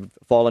 Perhaps you've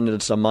fallen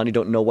into some money,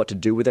 don't know what to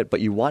do with it,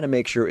 but you want to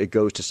make sure it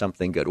goes to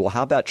something good. Well,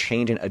 how about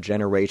changing a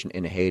generation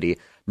in Haiti,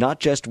 not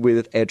just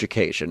with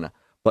education,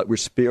 but with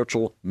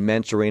spiritual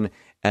mentoring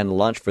and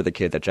lunch for the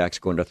kid that Jack's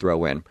going to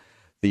throw in?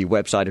 The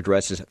website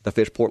address is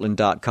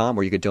thefishportland.com,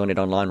 where you can donate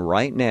online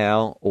right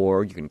now,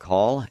 or you can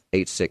call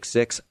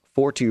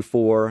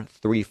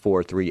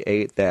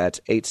 866-424-3438. That's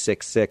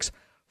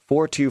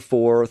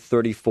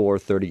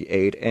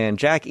 866-424-3438. And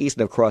Jack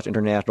Easton of Cross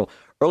International,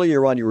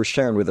 earlier on you were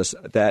sharing with us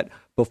that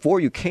before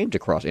you came to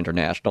Cross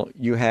International,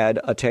 you had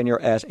a tenure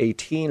as a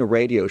teen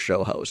radio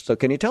show host. So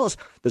can you tell us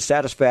the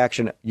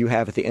satisfaction you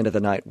have at the end of the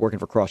night working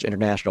for Cross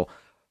International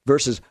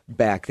versus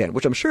back then,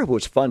 which I'm sure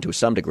was fun to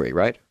some degree,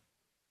 right?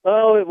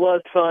 Oh, it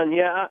was fun.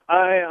 Yeah,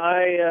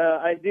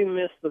 I do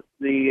miss the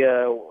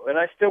and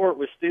I still work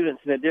with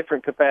students in a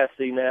different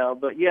capacity now.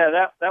 But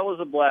yeah, that was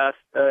a blast.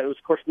 It was,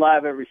 of course,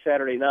 live every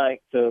Saturday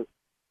night. So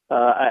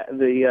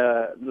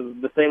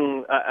the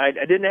thing I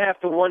didn't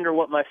have to wonder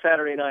what my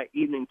Saturday night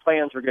evening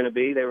plans were going to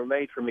be. They were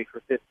made for me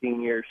for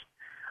 15 years.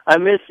 I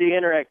miss the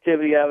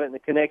interactivity of it and the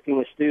connecting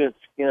with students,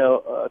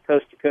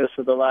 coast to coast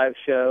with the live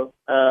show.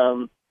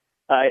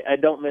 I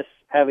don't miss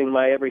having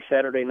my every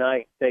Saturday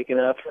night taken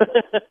up.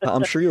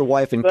 I'm sure your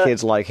wife and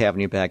kids like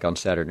having you back on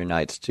Saturday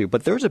nights, too.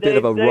 But there's a bit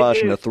of a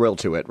rush and a thrill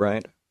to it,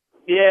 right?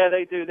 Yeah,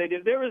 they do.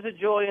 There was a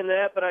joy in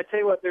that, but I tell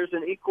you what, there's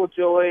an equal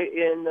joy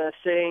in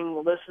seeing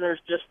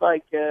listeners just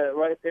like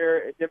right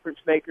there at Difference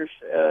Makers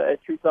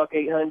at True Talk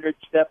 800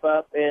 step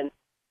up. And,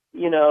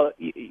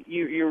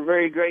 you're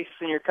very gracious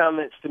in your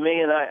comments to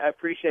me, and I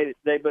appreciate it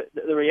today. But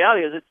the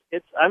reality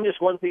is I'm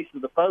just one piece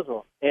of the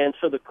puzzle. And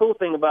so the cool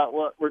thing about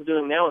what we're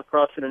doing now with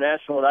Cross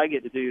International, what I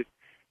get to do,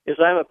 is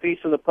I'm a piece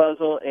of the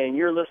puzzle, and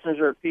your listeners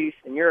are a piece,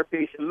 and you're a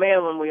piece. And,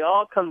 man, when we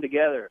all come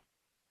together,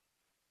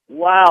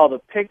 wow, the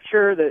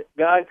picture that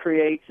God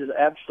creates is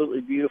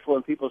absolutely beautiful,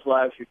 and people's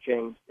lives are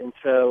changed. And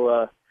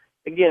so,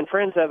 again,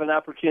 friends have an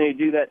opportunity to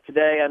do that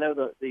today. I know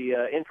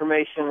the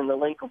information and the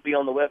link will be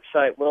on the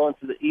website well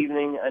into the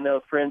evening. I know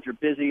friends are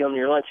busy on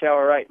your lunch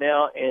hour right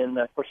now, and,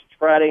 of course, it's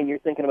Friday, and you're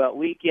thinking about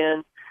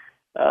weekend.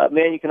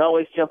 man, you can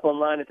always jump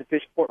online at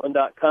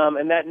thefishportland.com.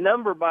 And that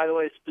number, by the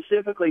way, is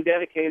specifically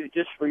dedicated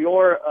just for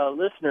your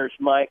listeners,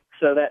 Mike.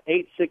 So that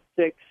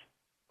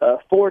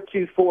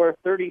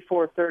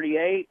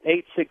 866-424-3438,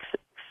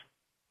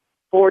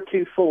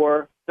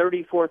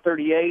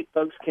 866-424-3438.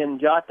 Folks can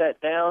jot that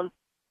down,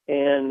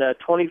 and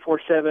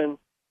 24/7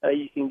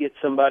 you can get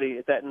somebody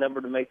at that number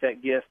to make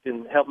that gift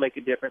and help make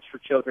a difference for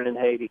children in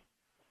Haiti.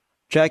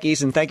 Jack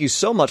Eason, thank you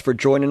so much for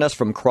joining us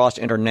from Cross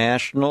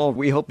International.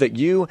 We hope that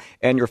you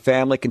and your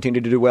family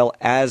continue to do well,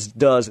 as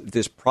does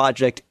this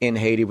project in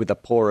Haiti with the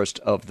poorest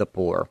of the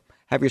poor.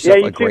 Have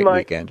yourself a great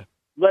weekend.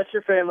 Bless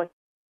your family.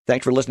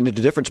 Thanks for listening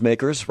to Difference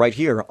Makers right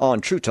here on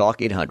True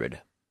Talk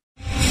 800.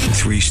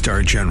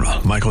 3-star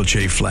General Michael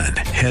J. Flynn,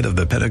 head of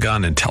the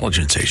Pentagon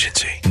Intelligence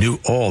Agency, knew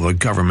all the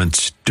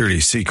government's dirty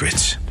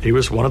secrets. He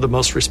was one of the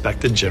most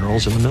respected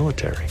generals in the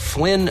military.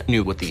 Flynn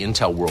knew what the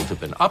intel world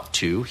had been up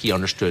to. He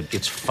understood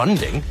its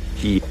funding.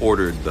 He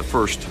ordered the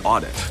first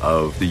audit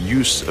of the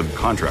use of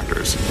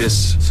contractors.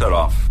 This set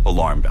off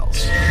alarm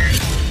bells.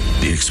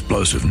 The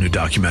explosive new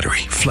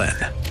documentary, Flynn,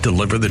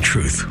 Deliver the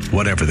Truth,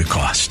 Whatever the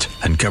Cost,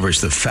 uncovers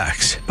the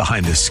facts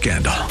behind this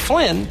scandal.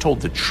 Flynn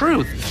told the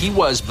truth. He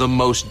was the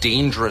most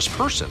dangerous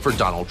person for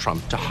Donald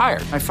Trump to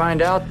hire. I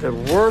find out the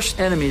worst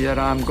enemy that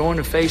I'm going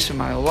to face in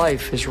my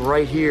life is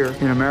right here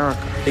in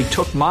America. They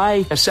took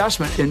my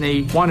assessment and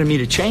they wanted me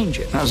to change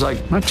it. And I was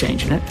like, I'm not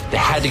changing it. They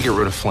had to get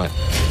rid of Flynn.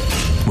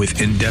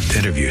 With in-depth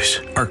interviews,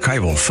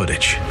 archival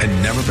footage,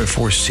 and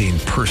never-before-seen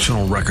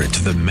personal records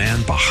of the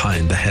man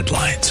behind the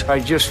headlines. I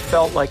just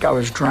felt like I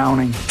was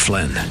drowning.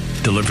 Flynn,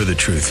 Deliver the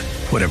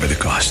Truth, Whatever the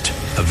Cost.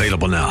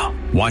 Available now.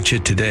 Watch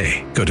it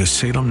today. Go to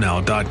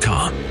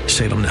salemnow.com.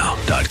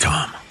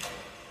 salemnow.com.